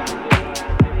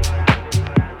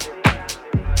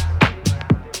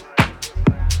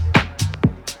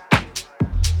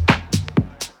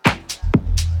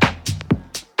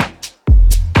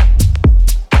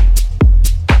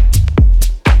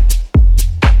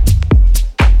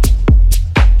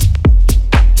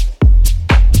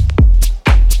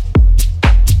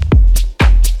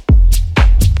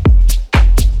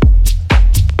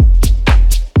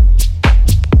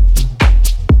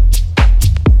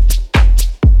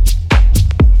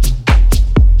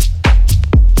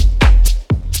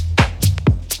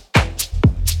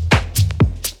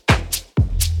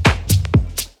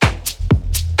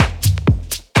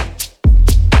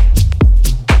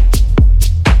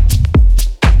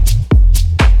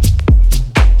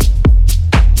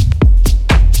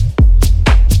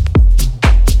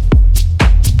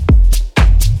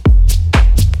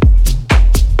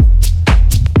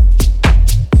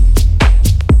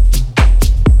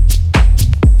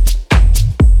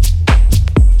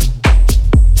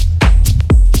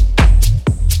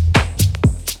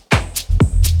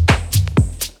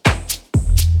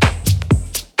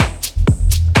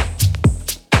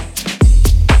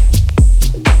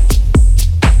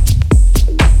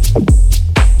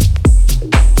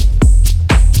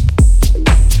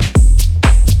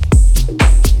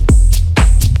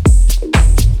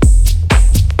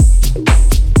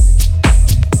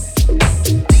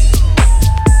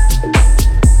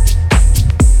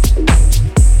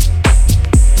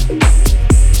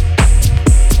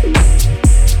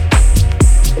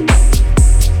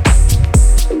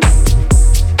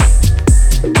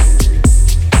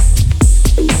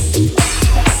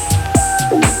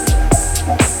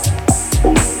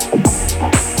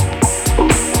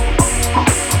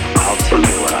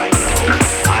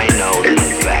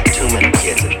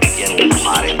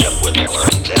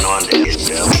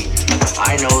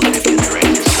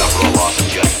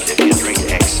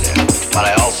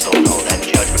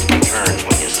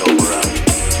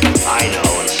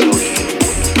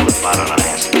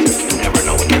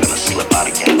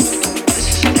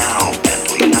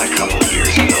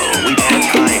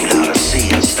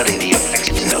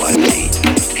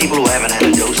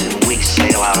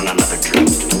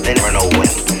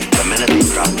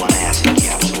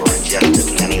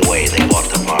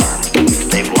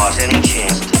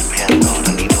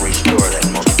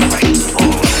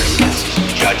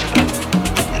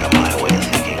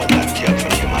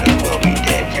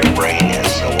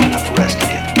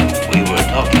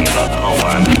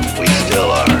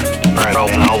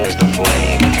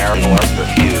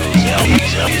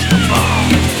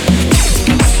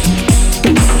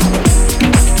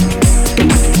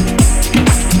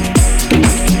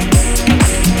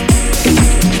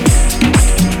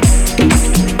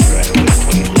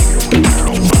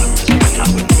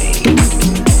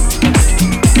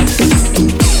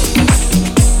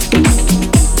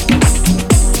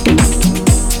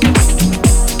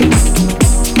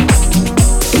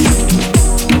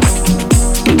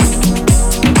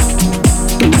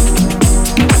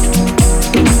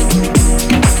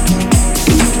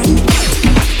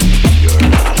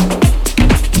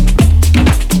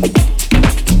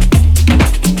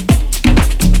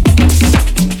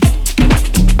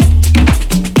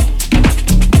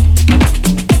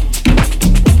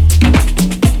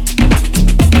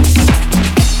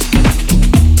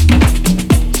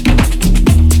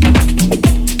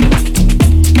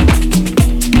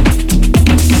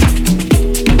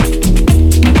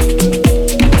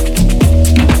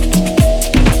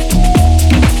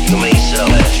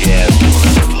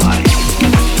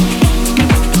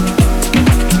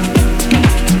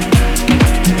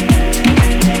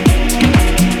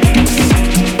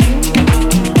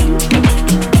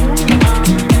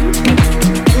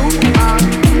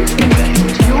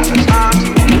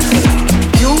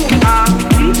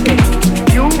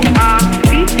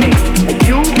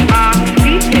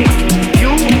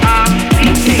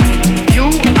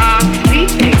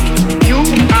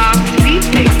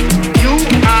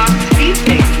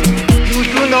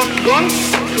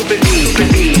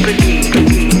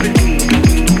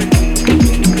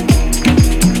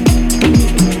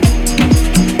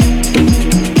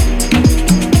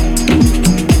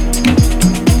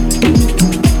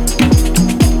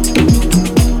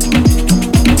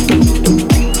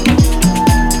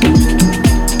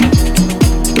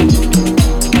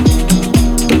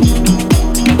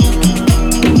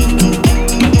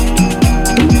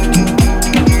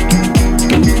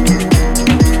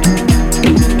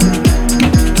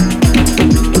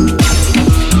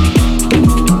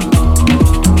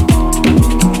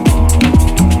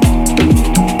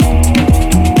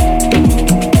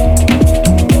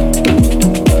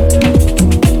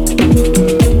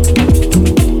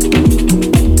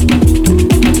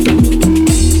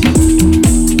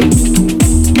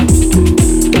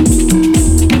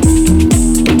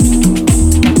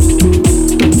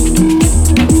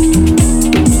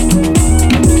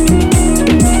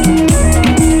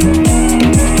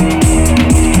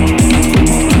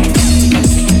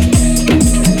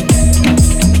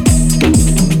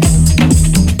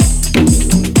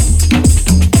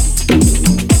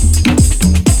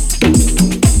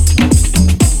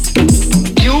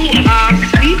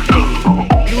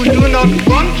 don't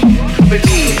want to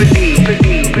believe.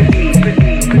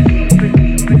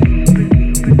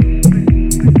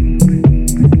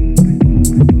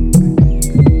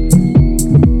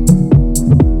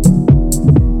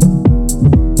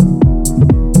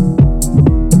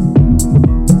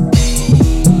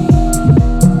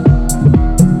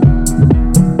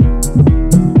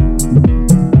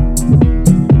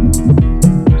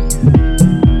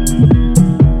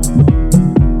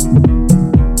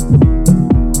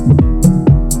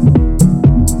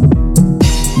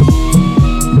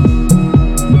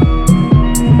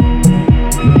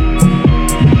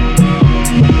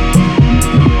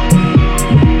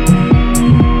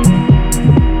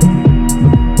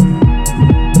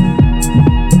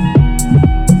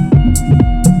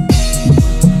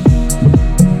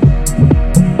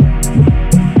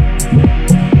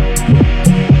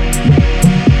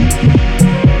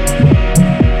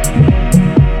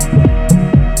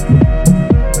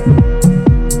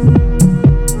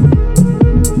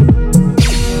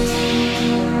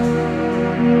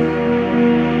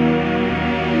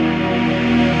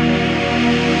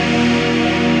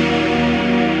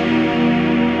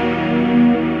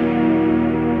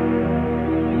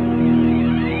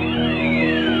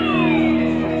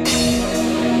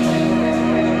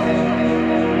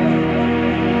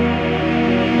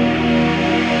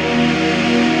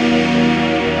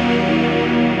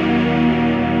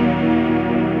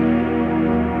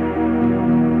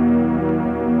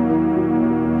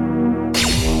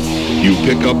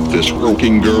 Pick up this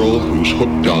working girl who's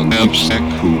hooked on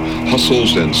AMSAC, who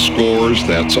hustles and scores.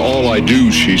 That's all I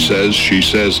do, she says. She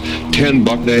says,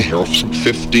 $10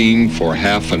 15 for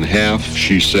half and half.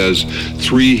 She says,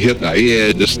 3 hit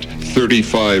I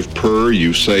 35 per.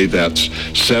 You say that's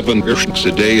 7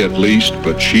 a day at least,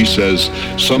 but she says,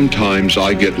 sometimes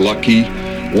I get lucky.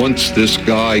 Once this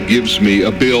guy gives me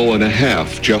 $1.5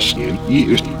 billion, just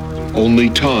only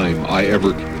time I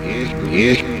ever...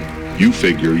 You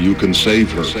figure you can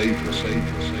save her.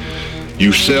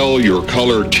 You sell your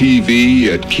color TV,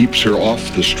 it keeps her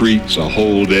off the streets a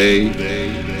whole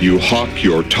day. You hawk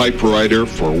your typewriter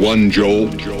for 1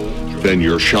 jolt, then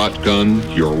your shotgun,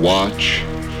 your watch.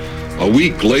 A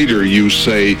week later you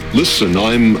say, listen,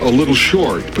 I'm a little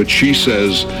short, but she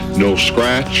says, no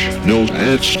scratch, no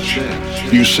etch.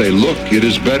 You say, look, it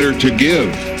is better to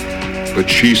give, but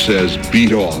she says,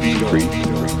 beat off, creep.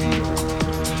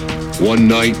 One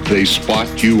night they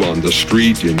spot you on the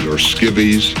street in your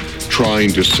skivvies,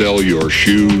 trying to sell your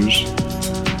shoes.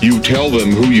 You tell them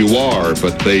who you are,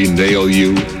 but they nail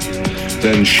you.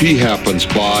 Then she happens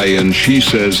by and she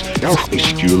says,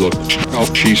 you look,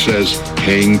 she says,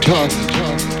 hang tough.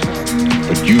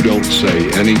 But you don't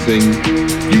say anything.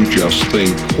 You just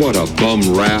think, what a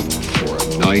bum rap for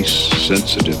a nice,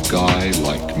 sensitive guy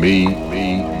like me.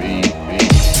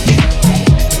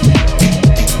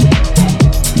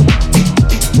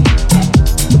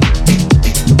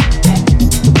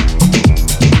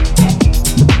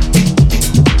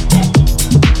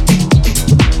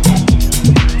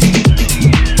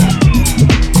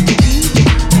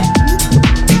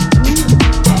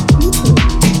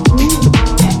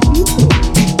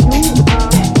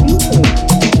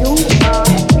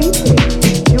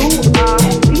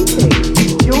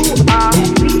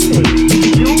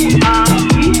 You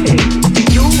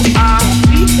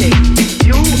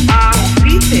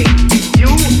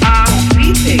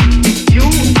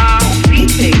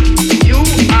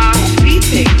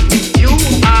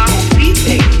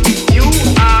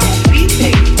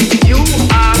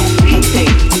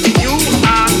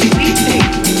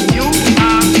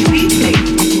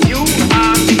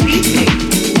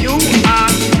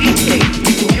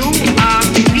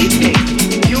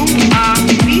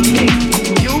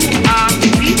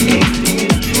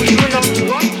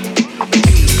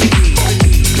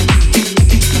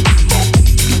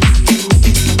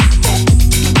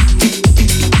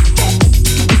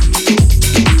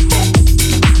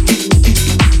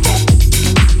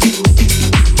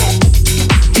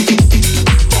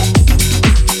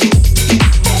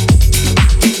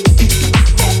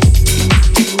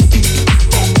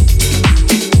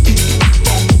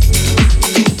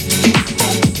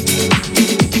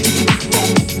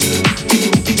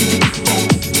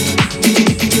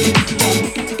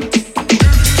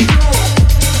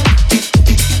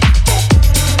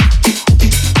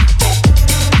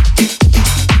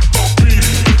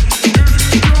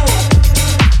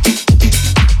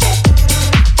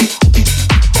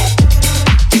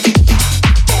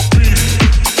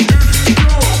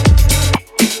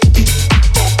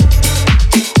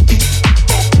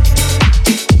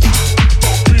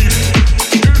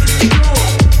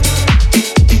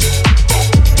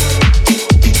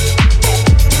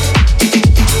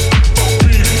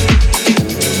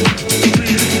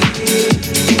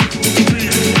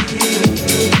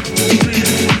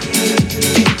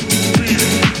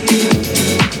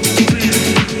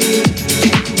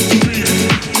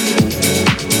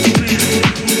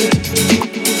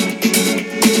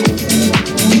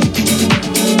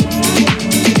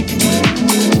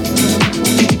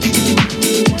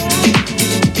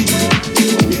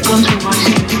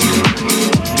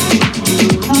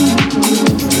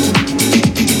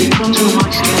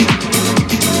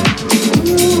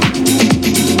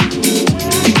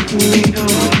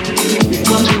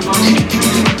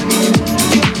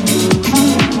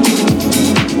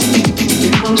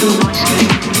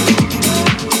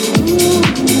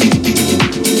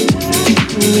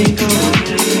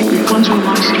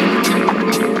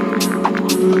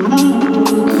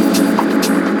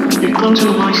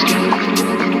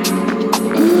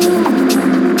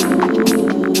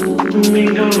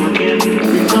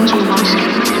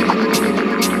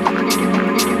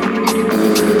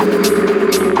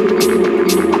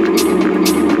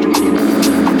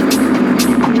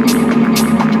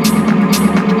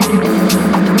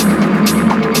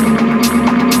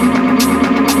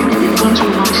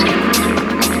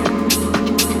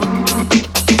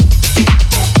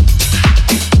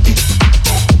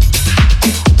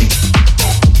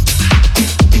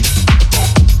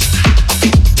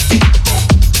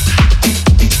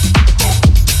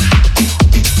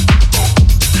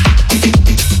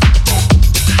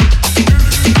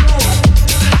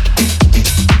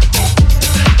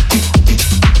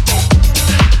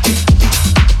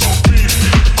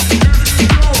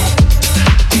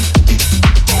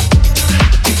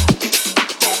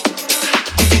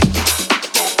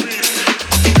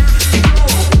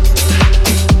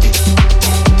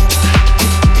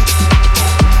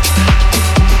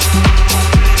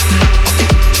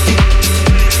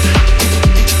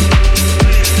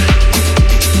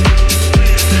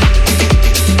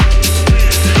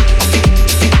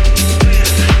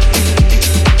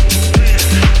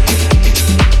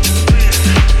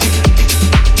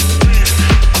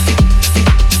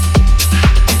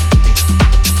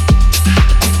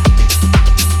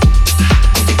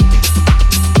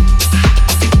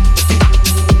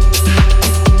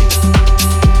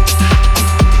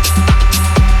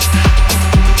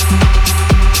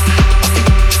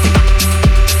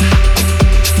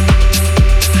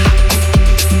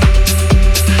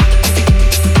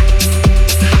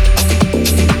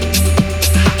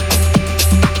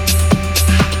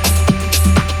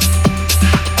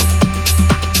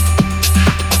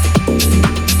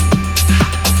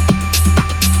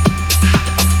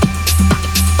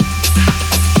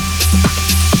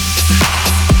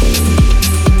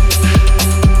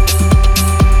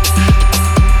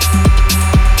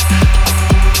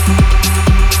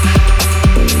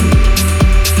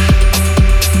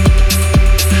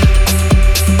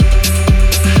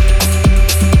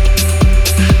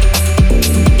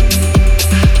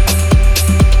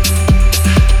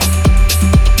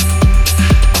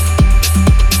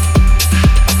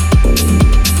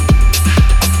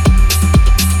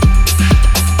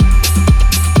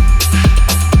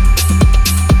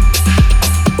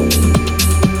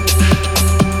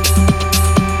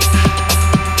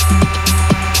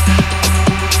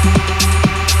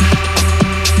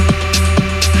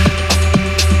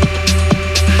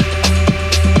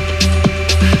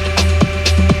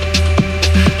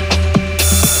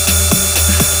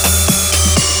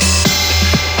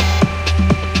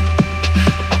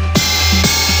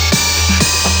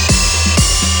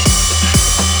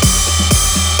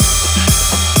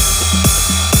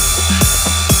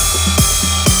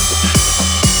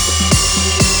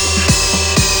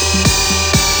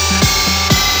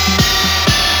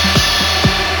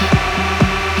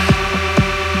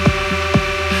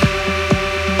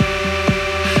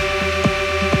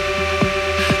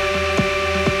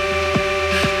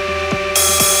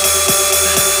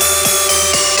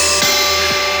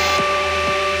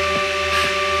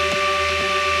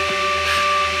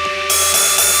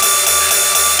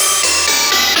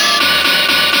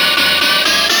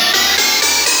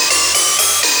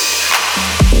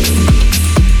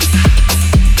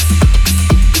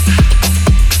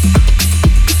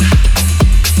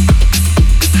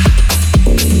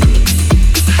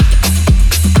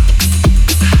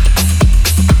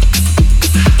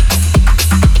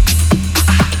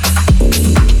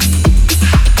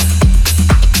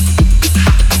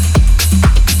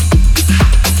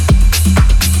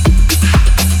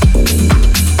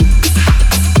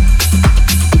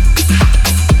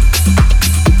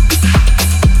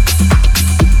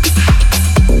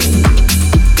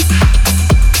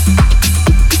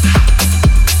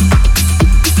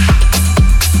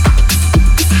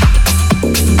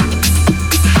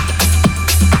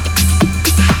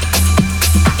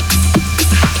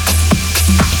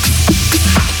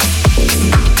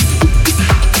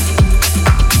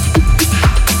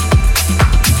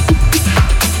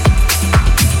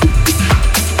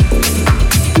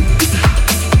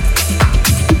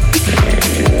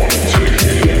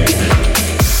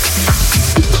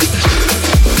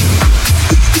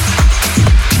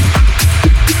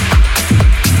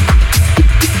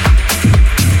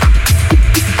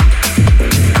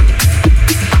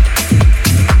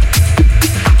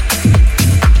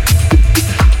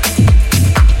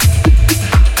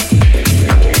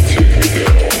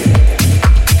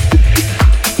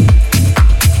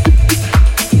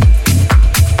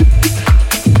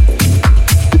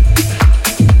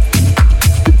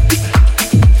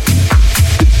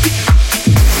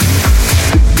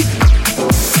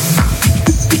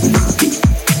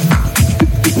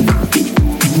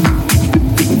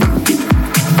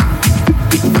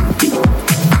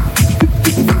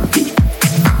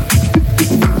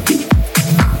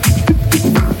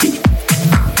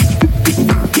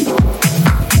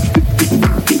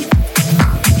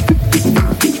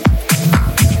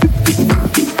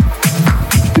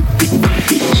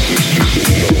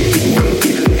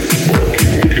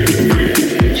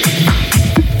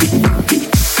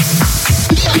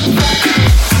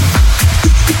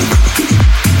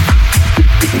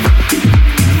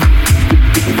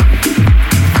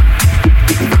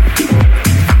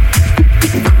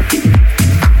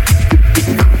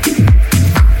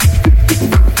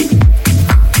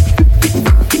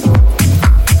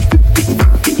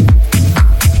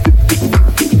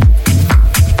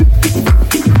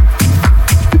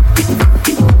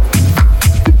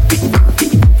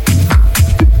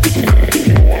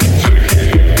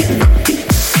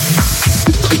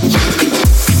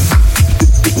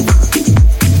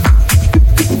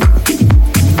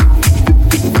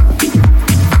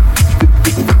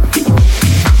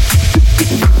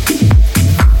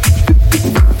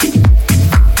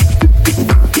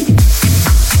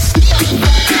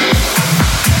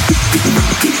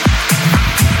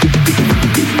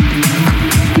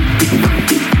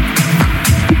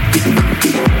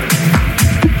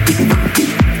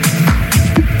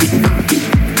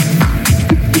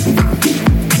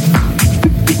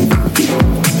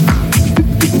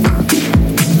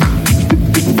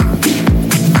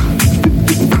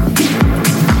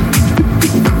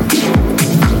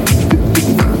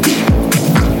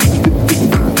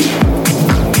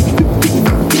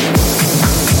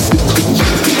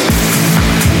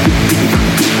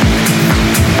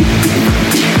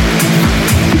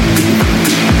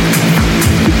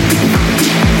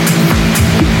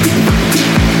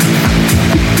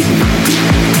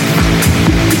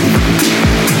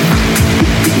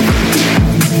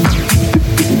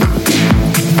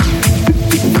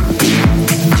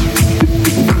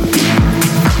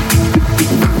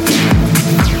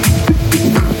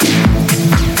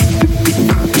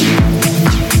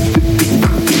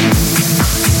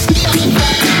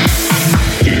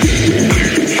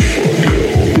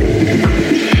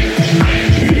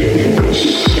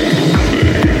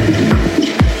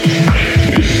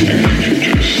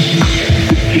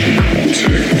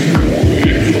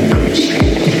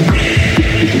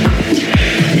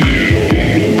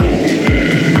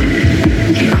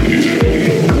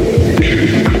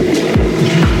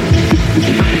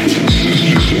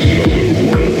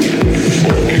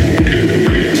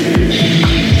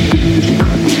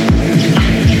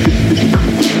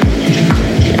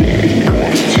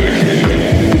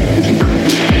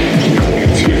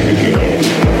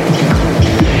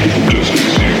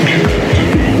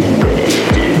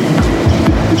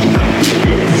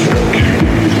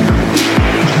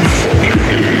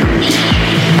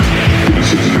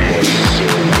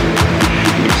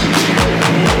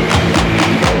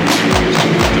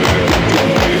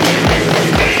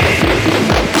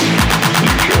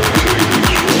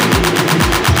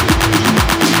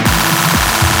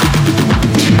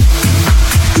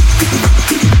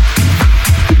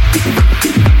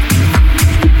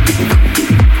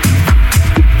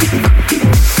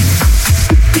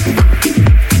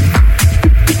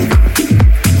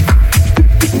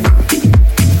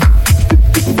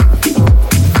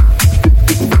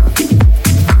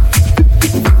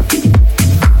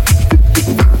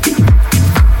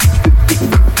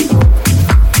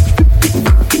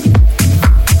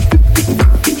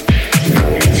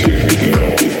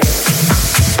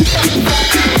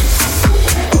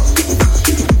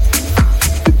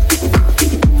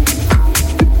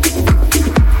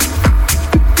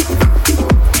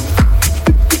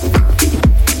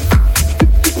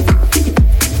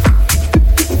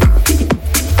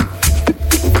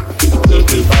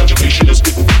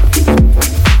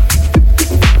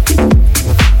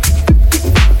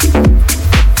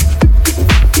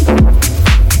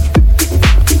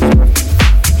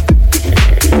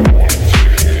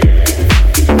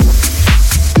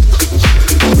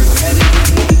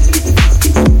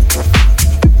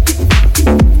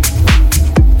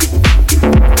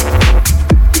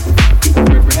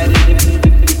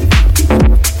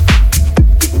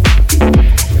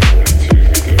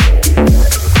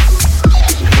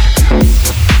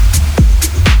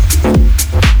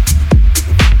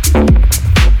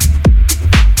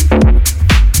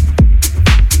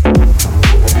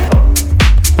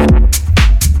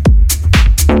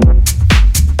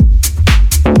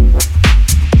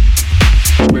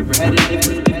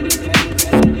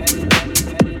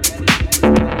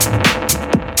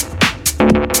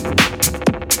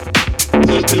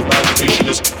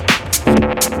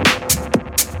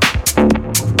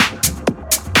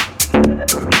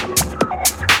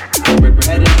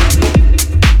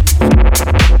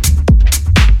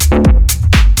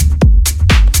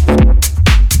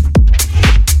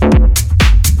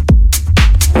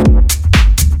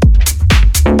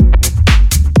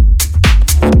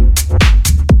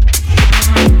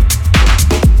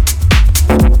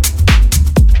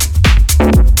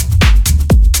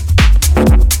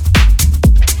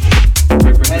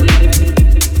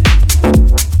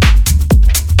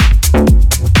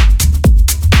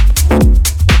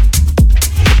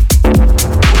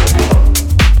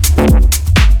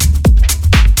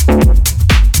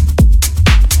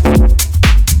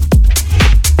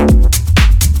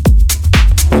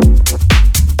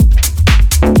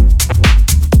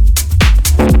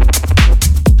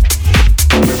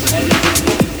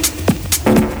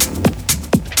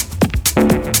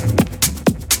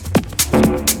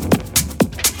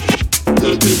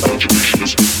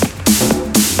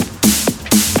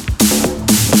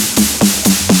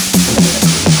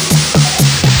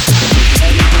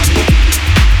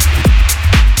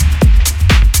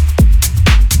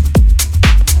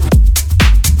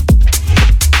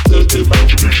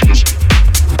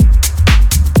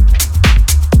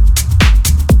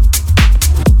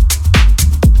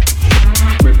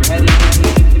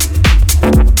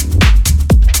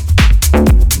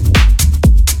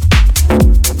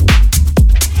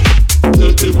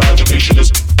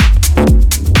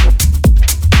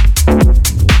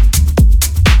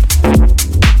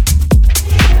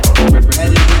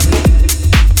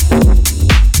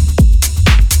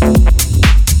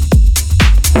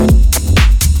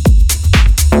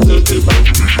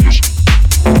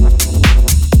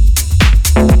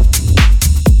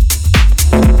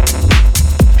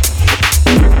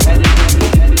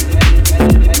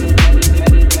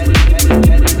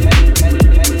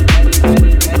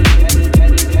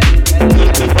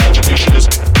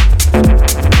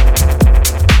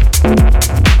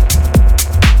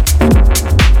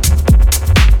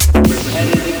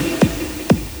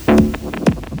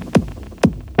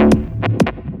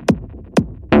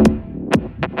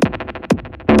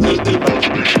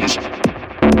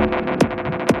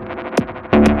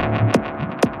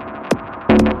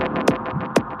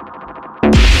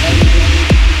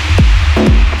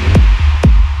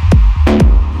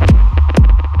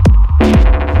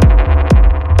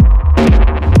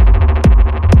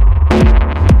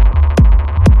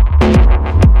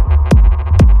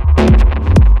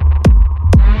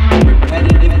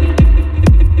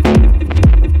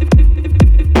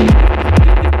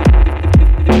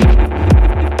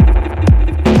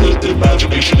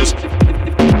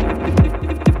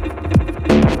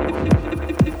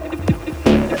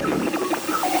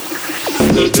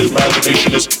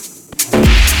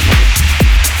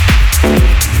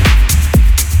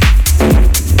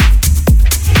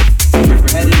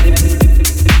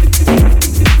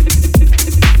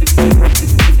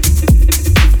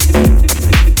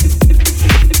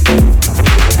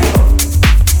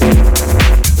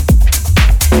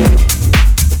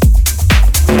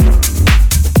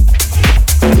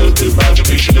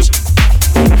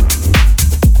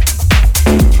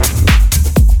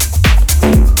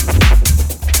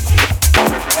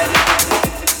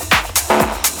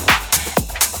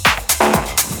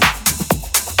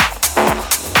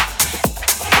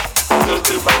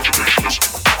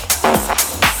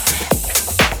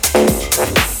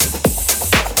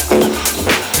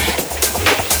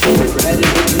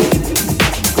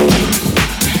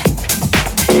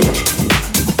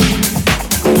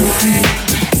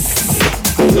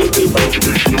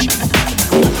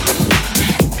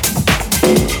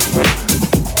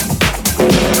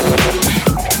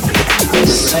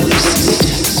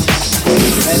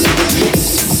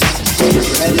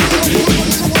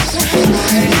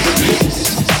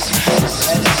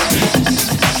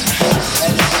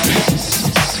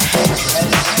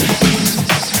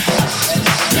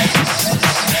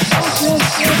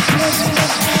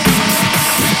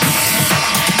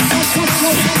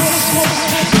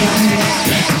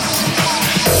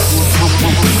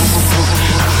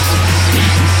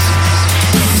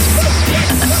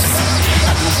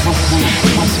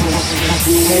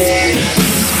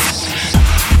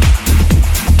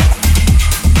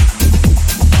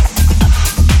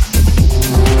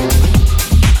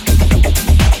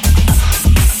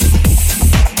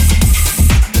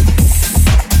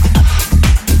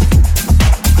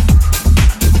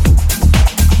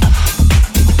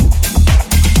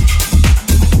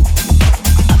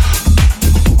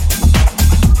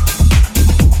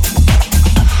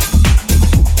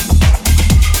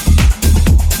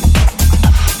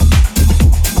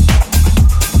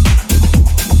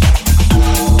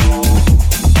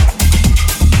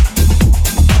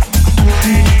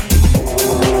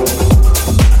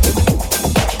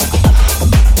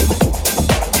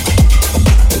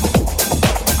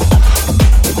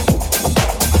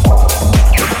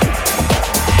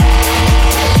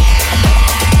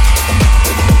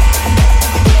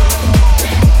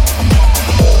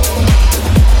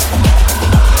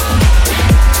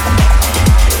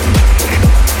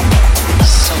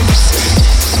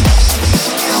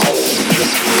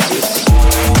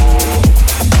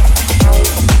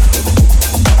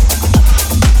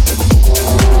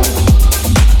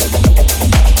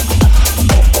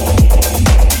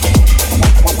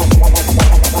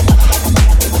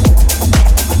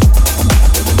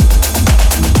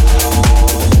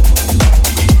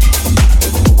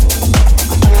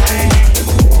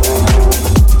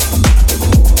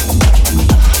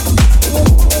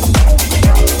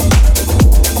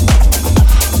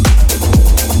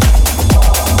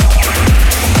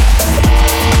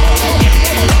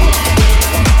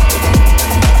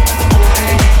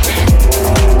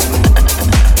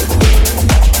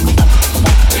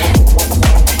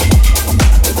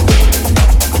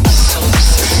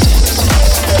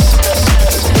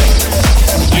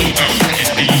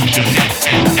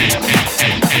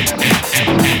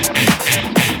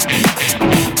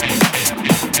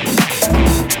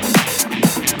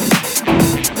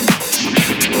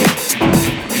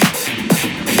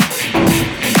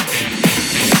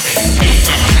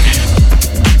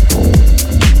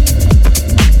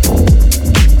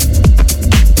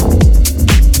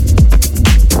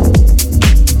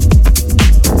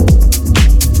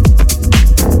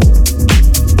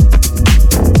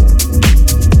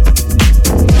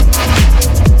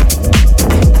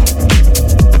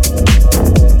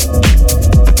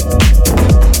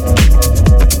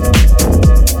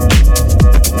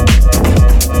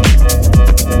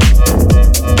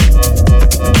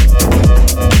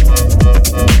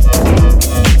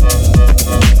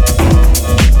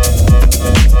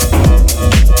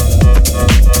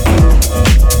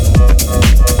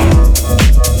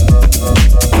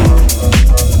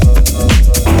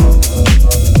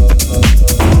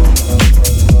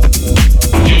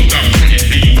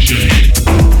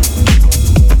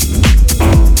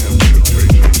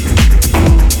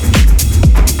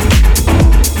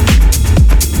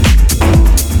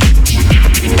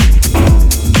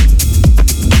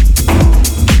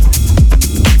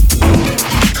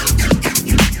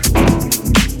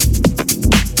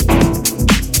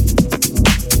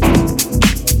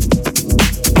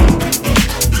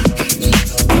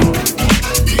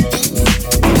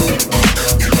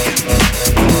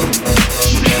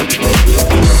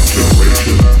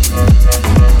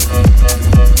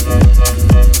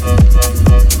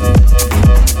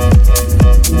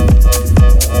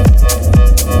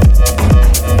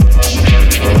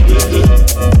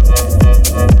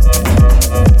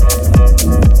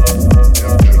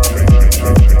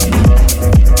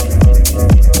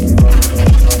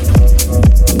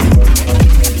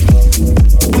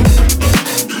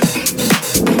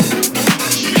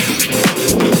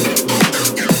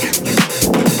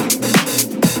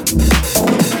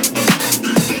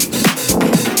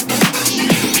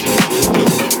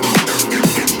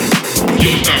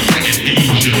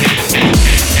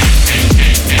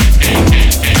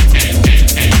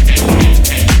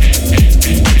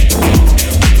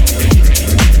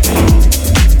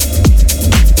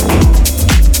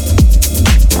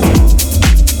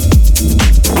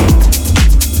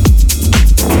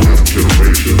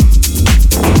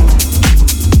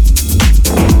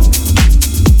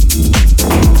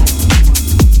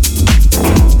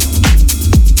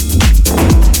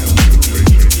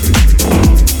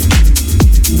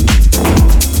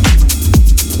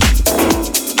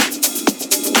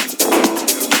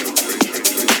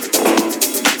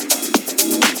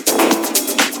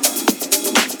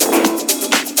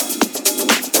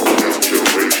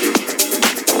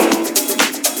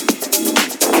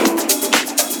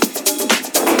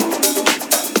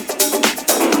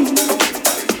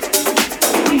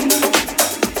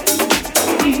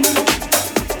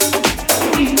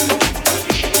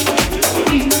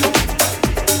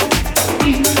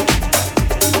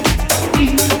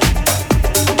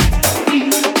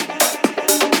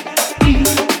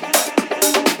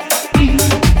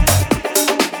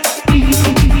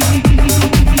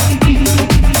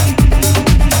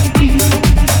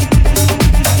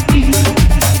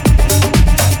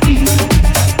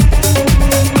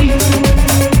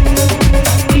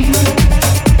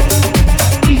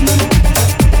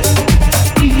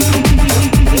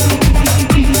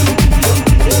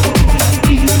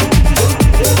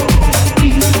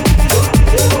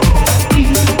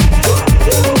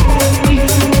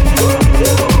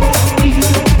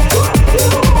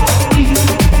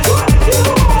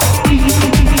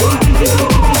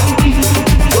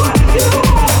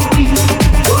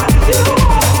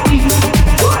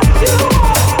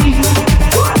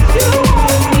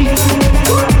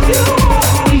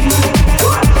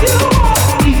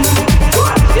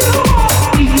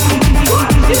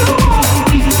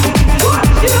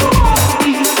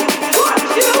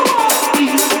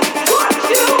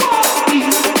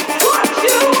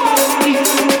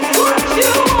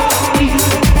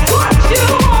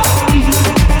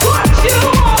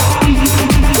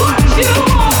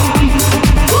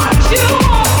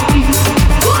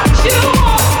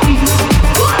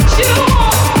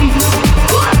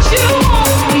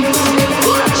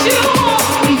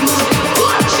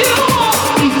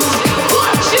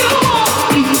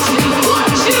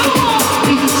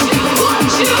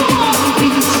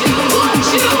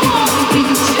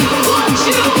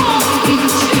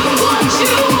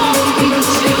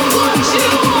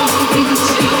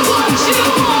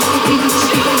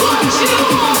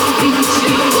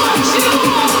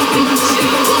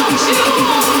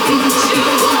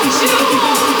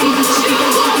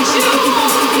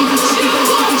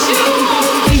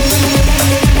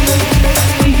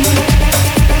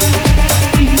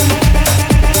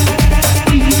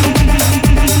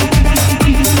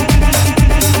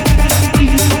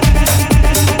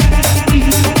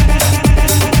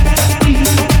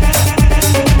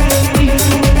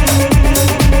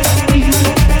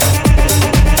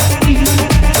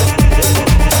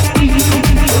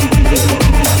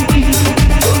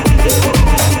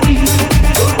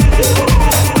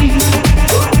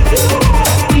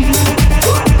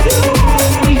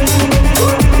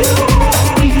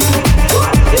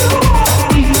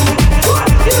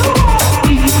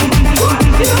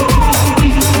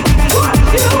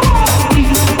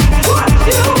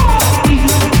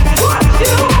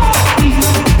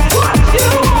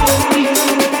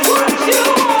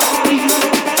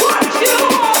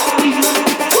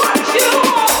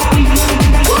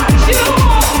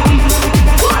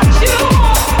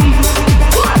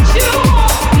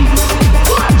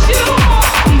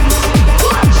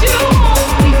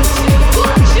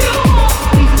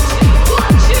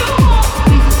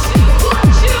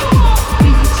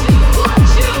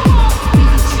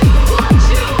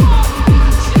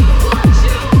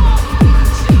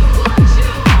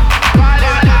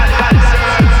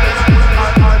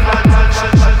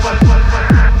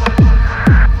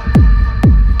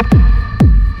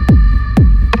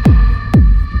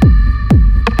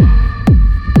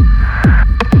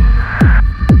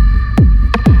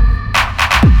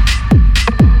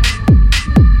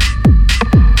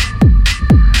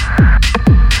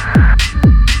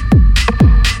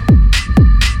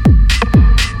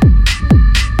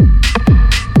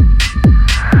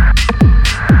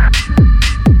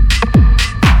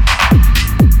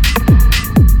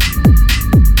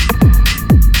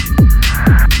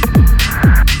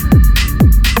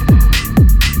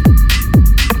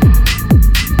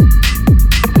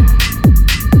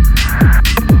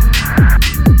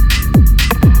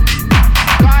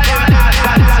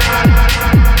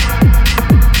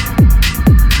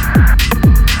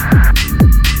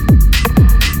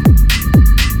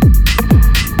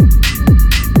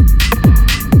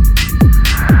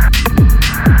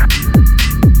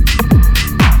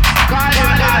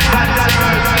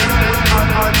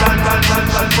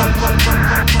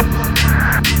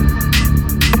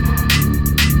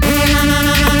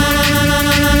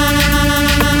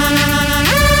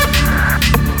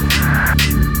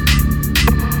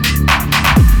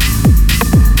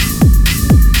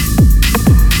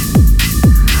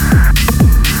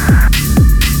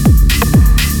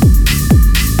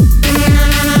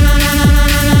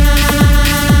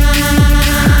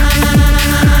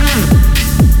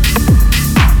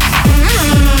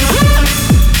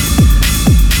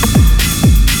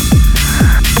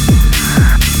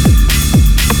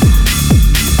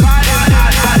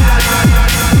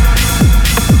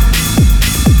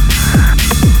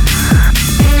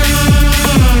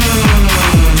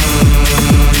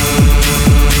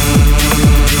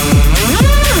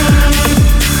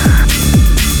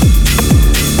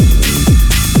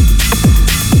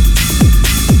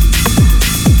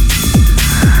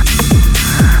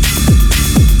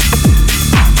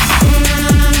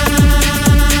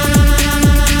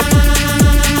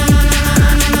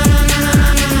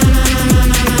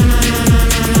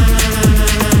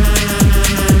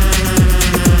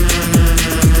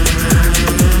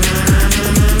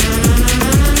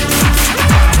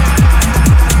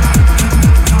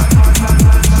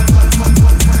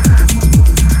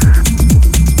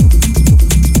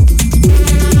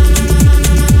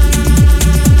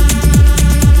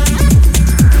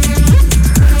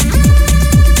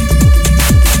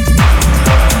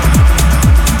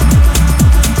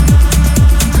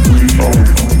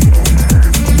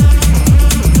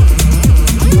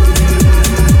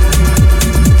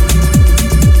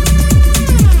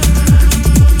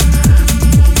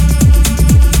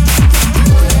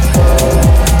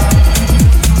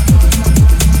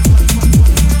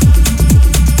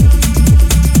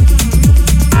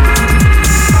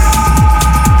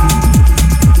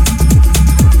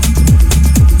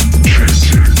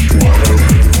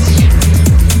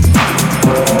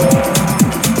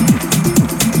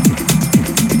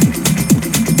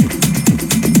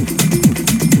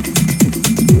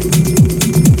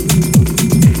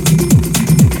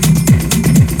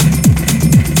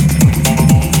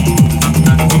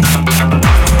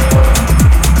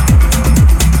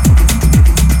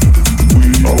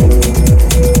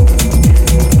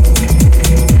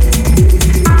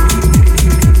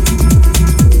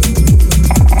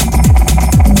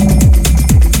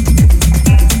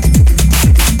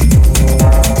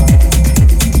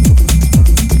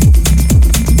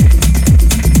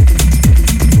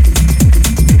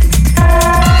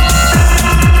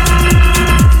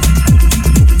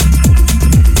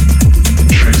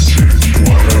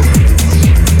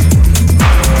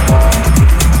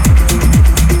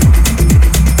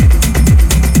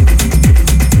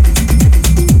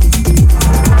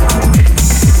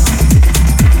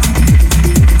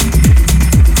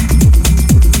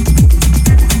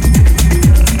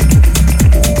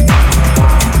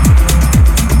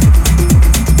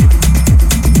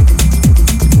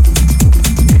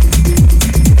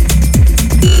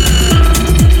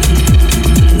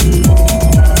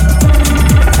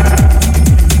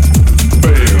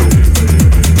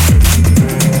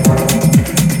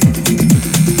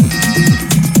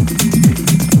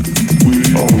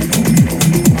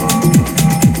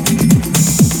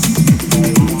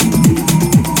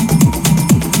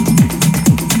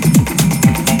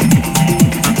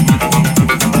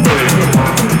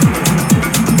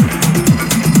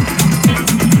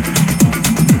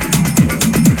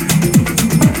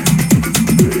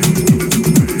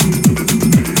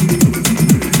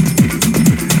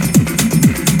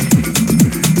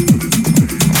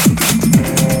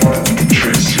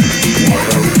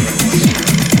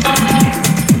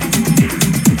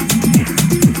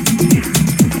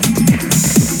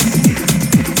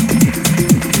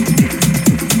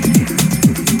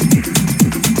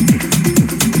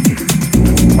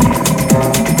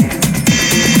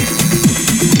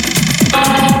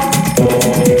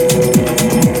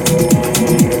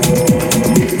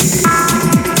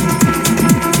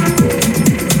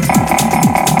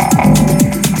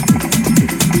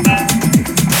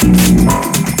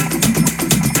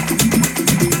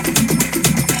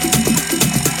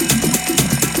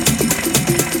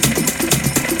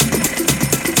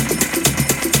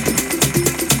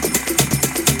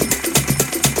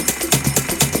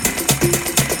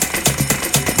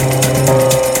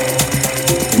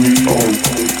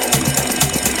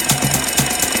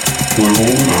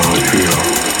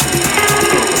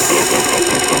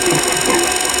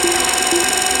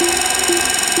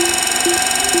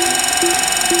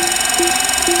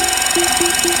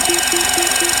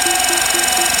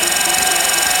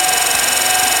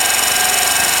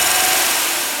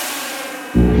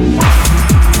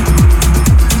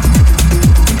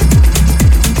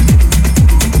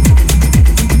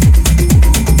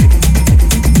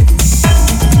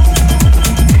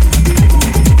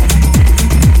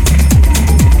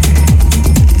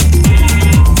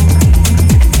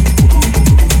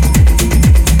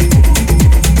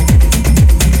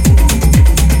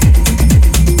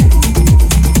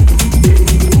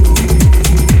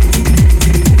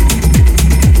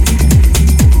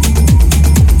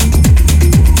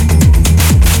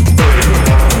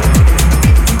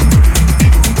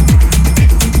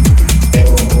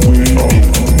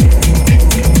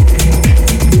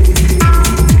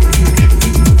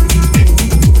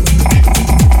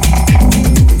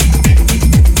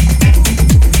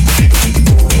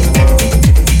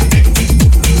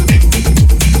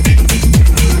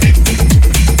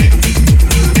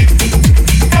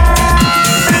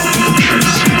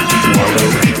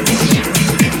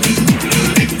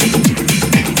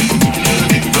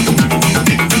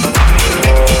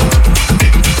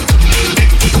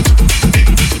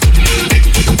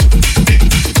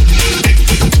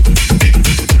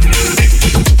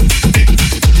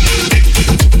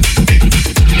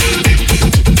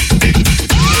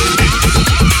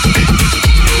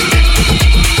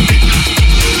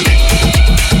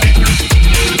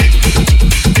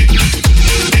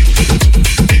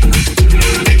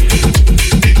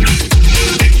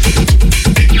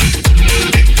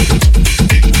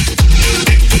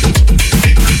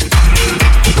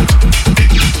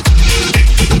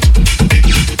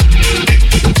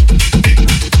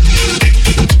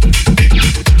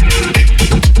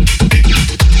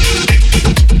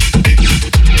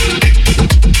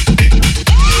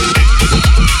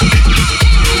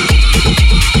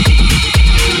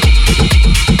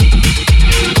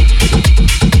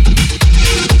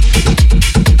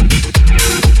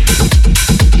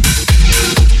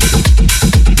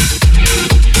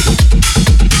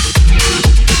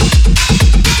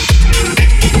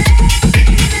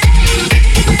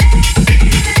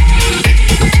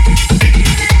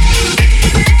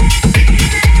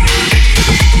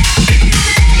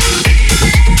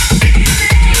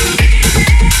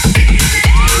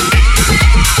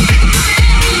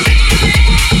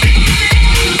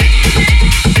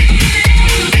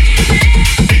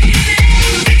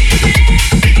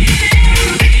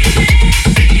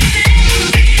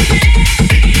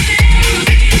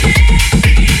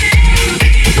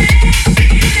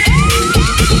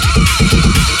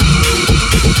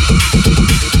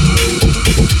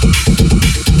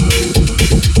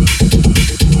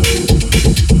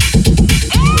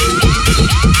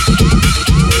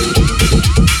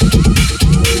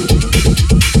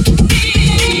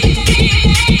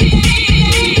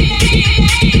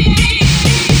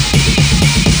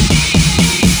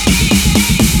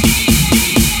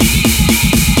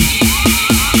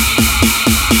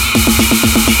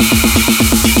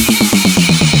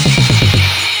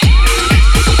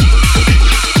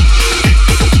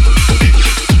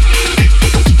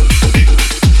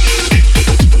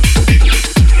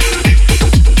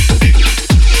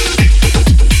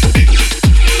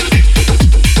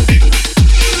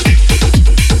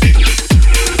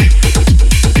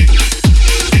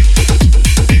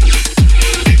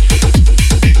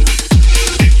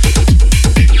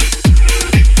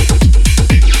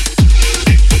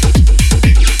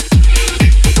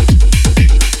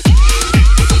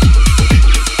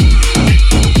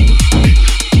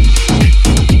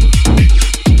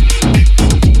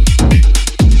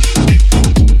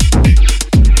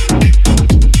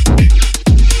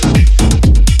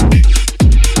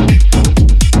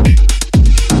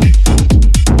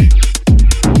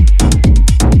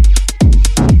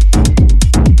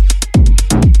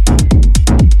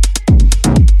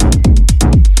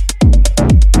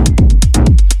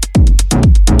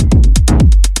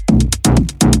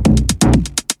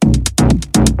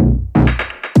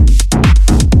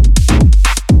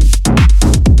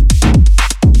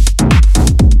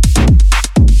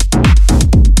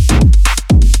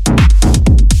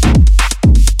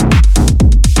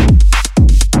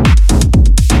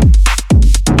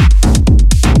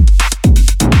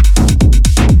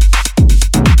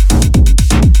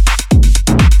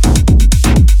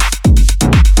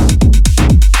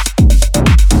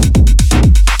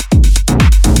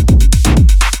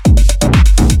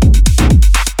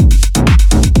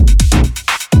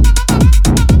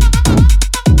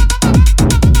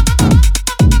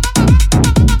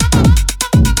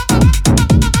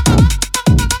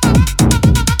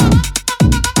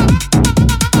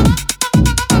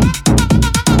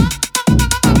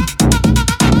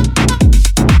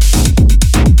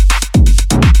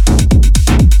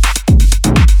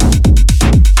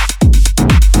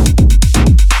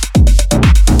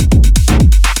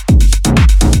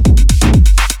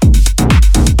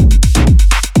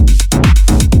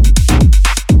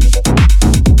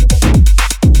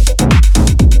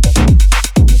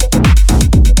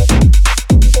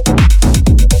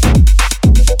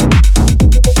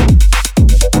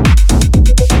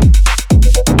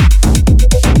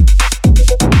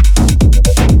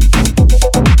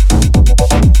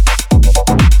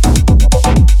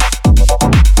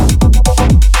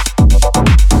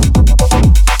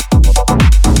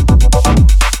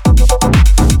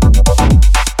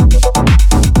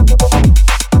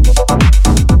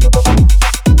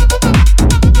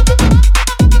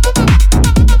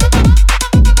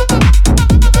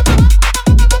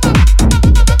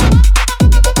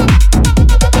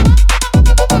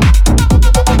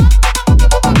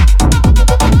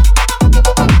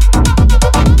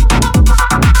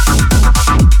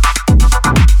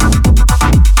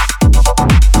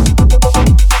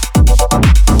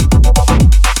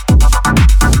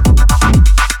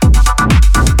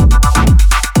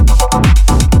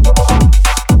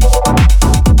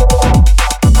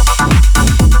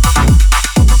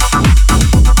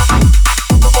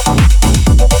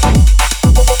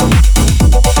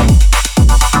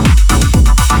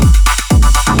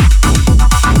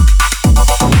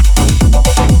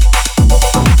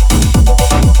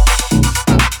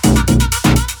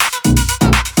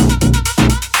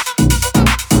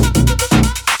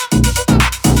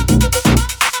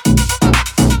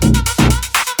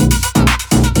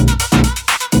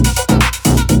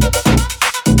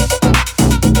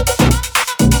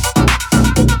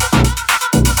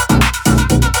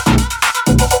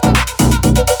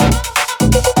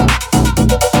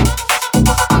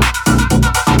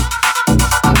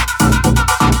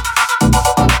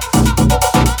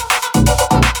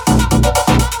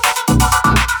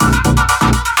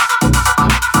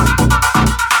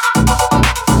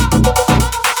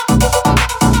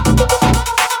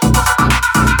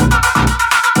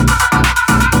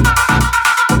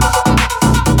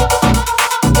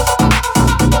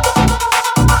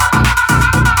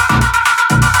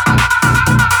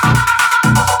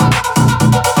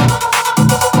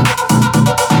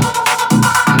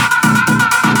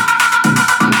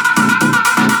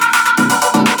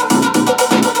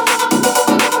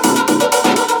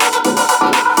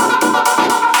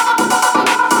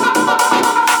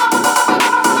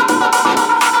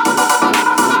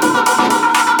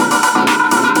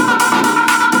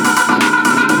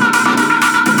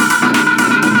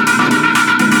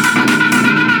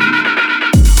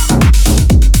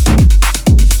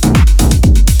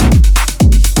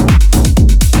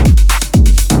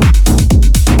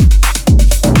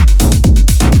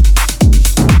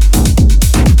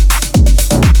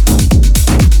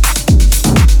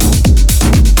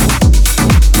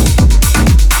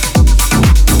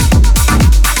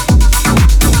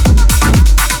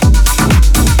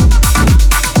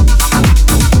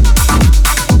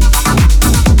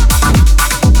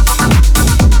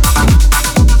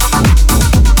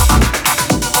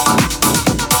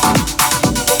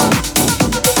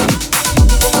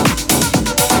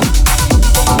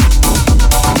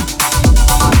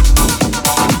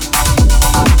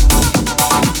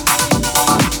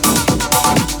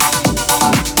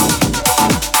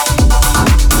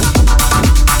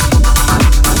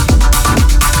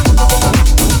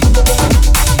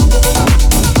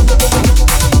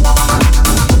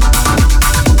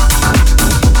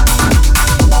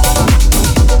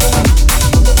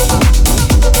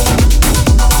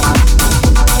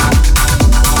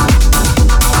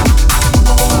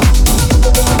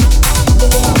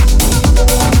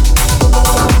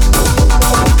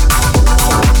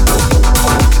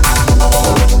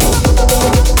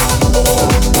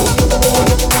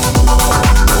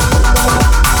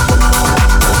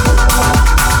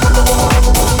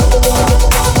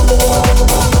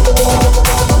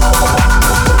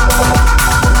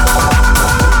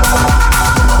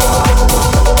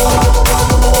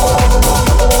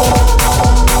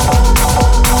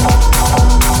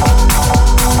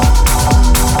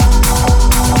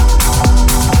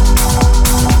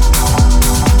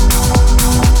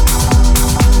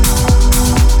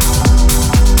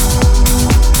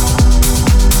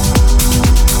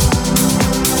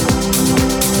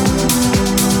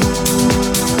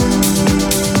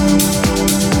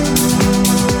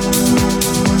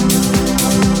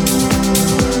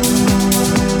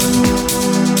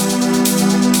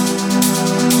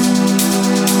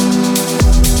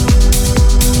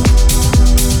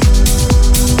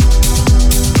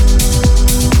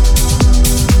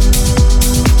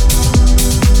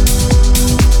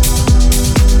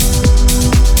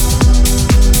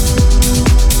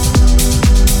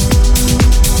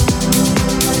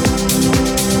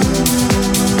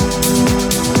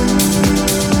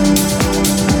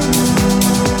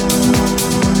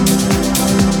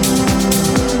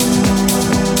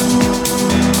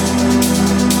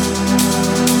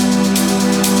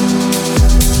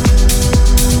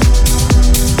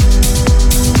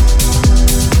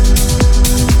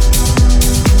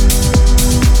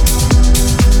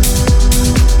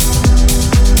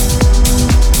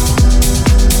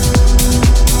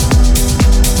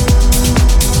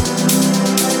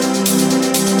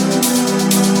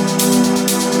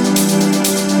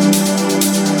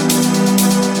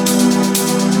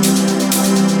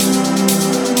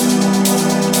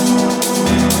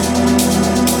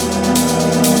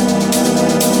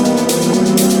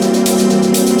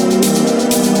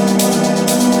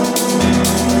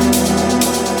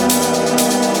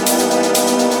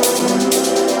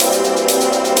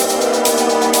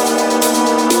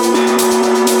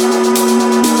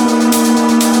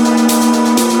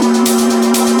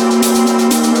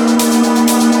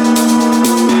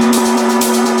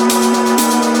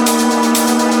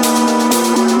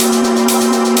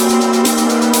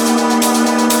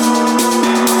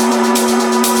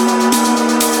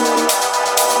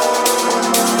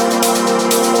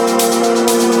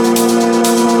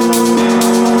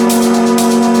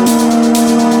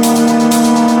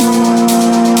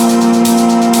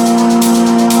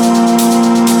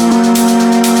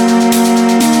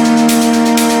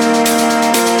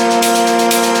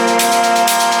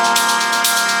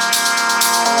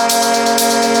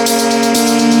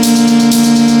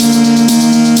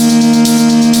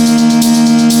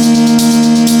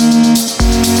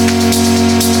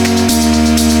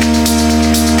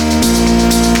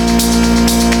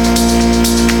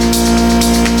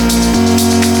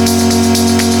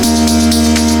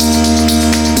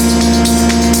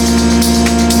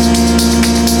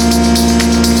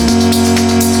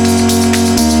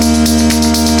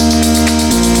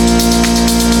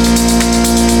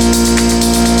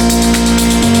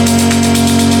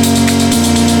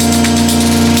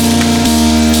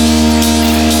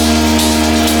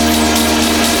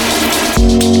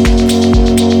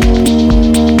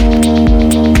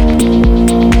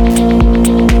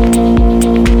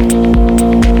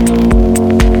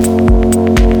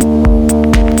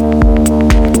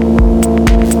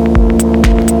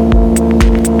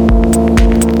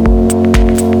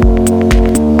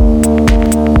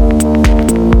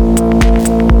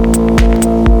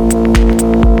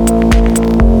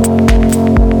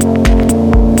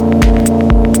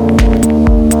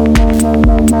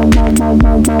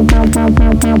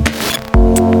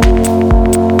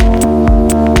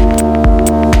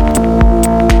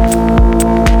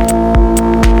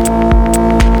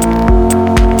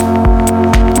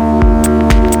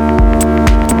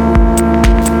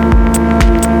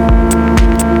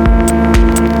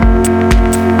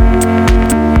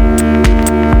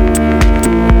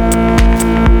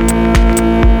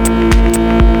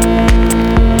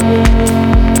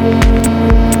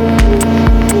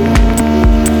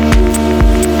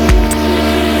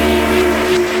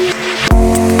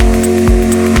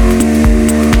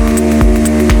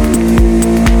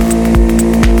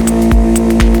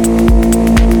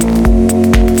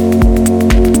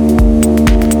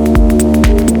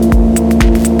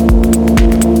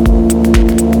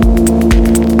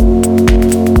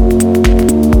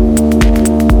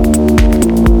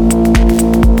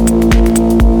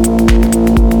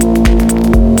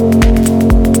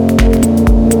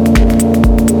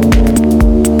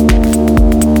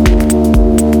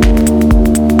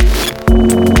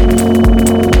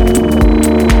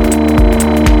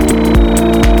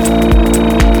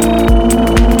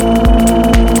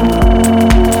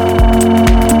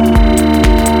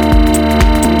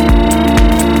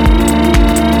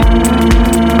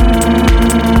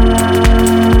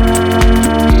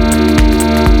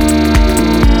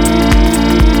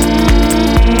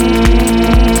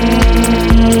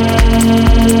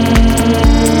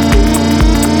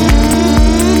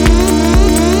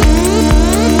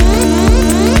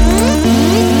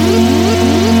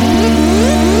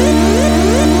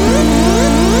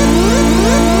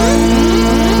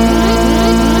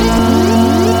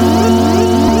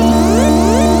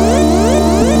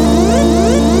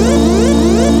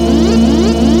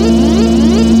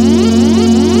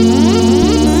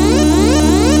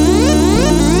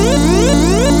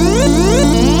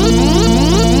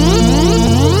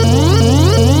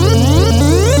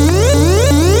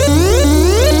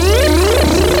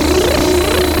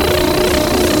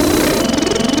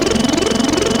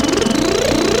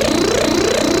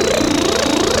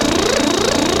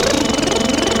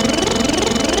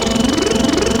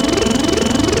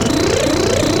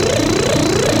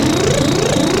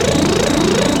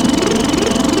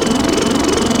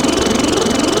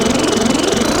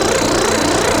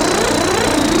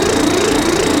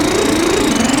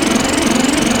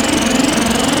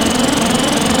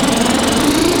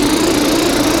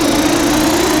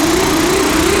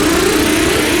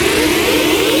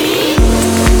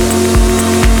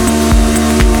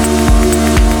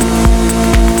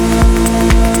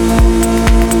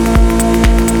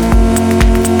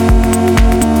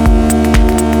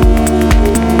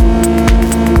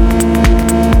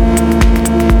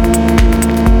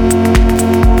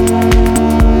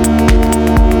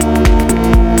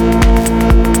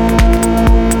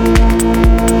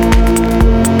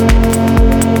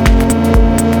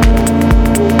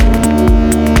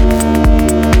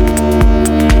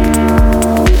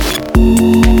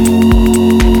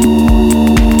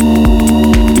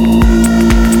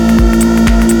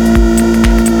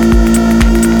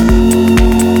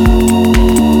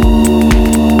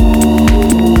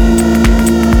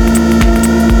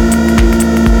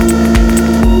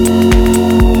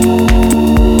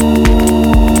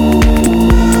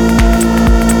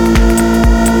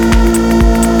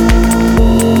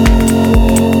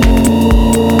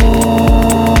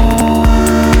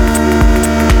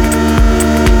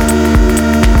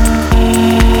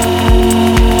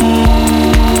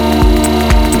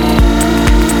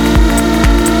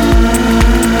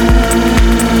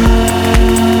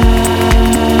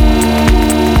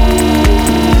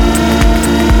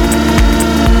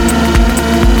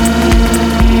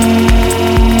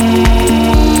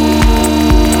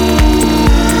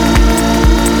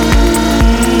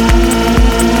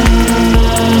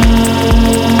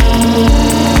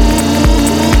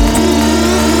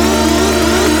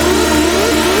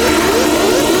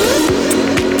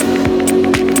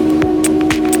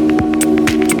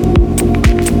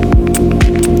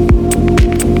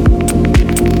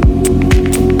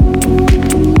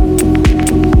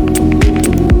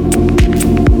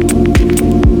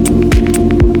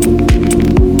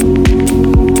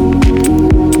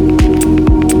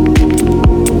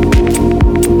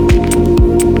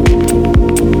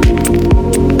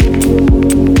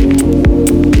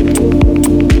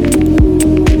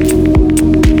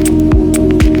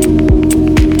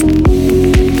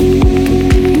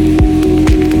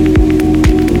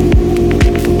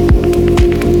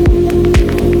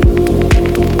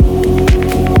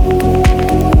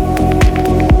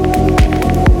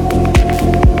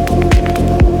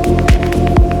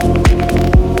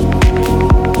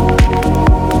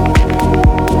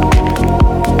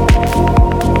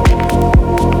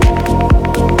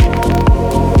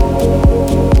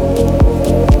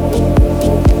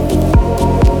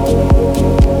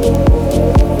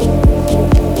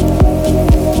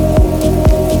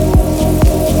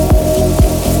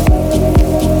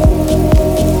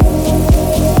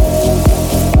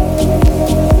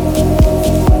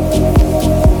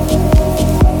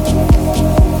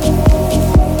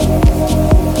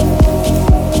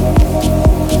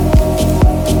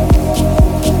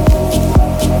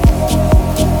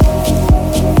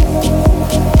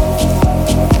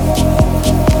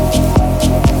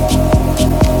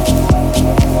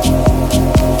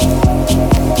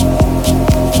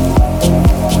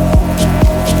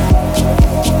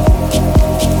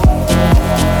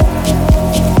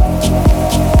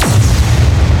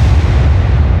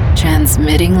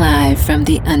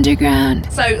the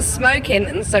underground. So smoking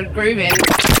and so grooving.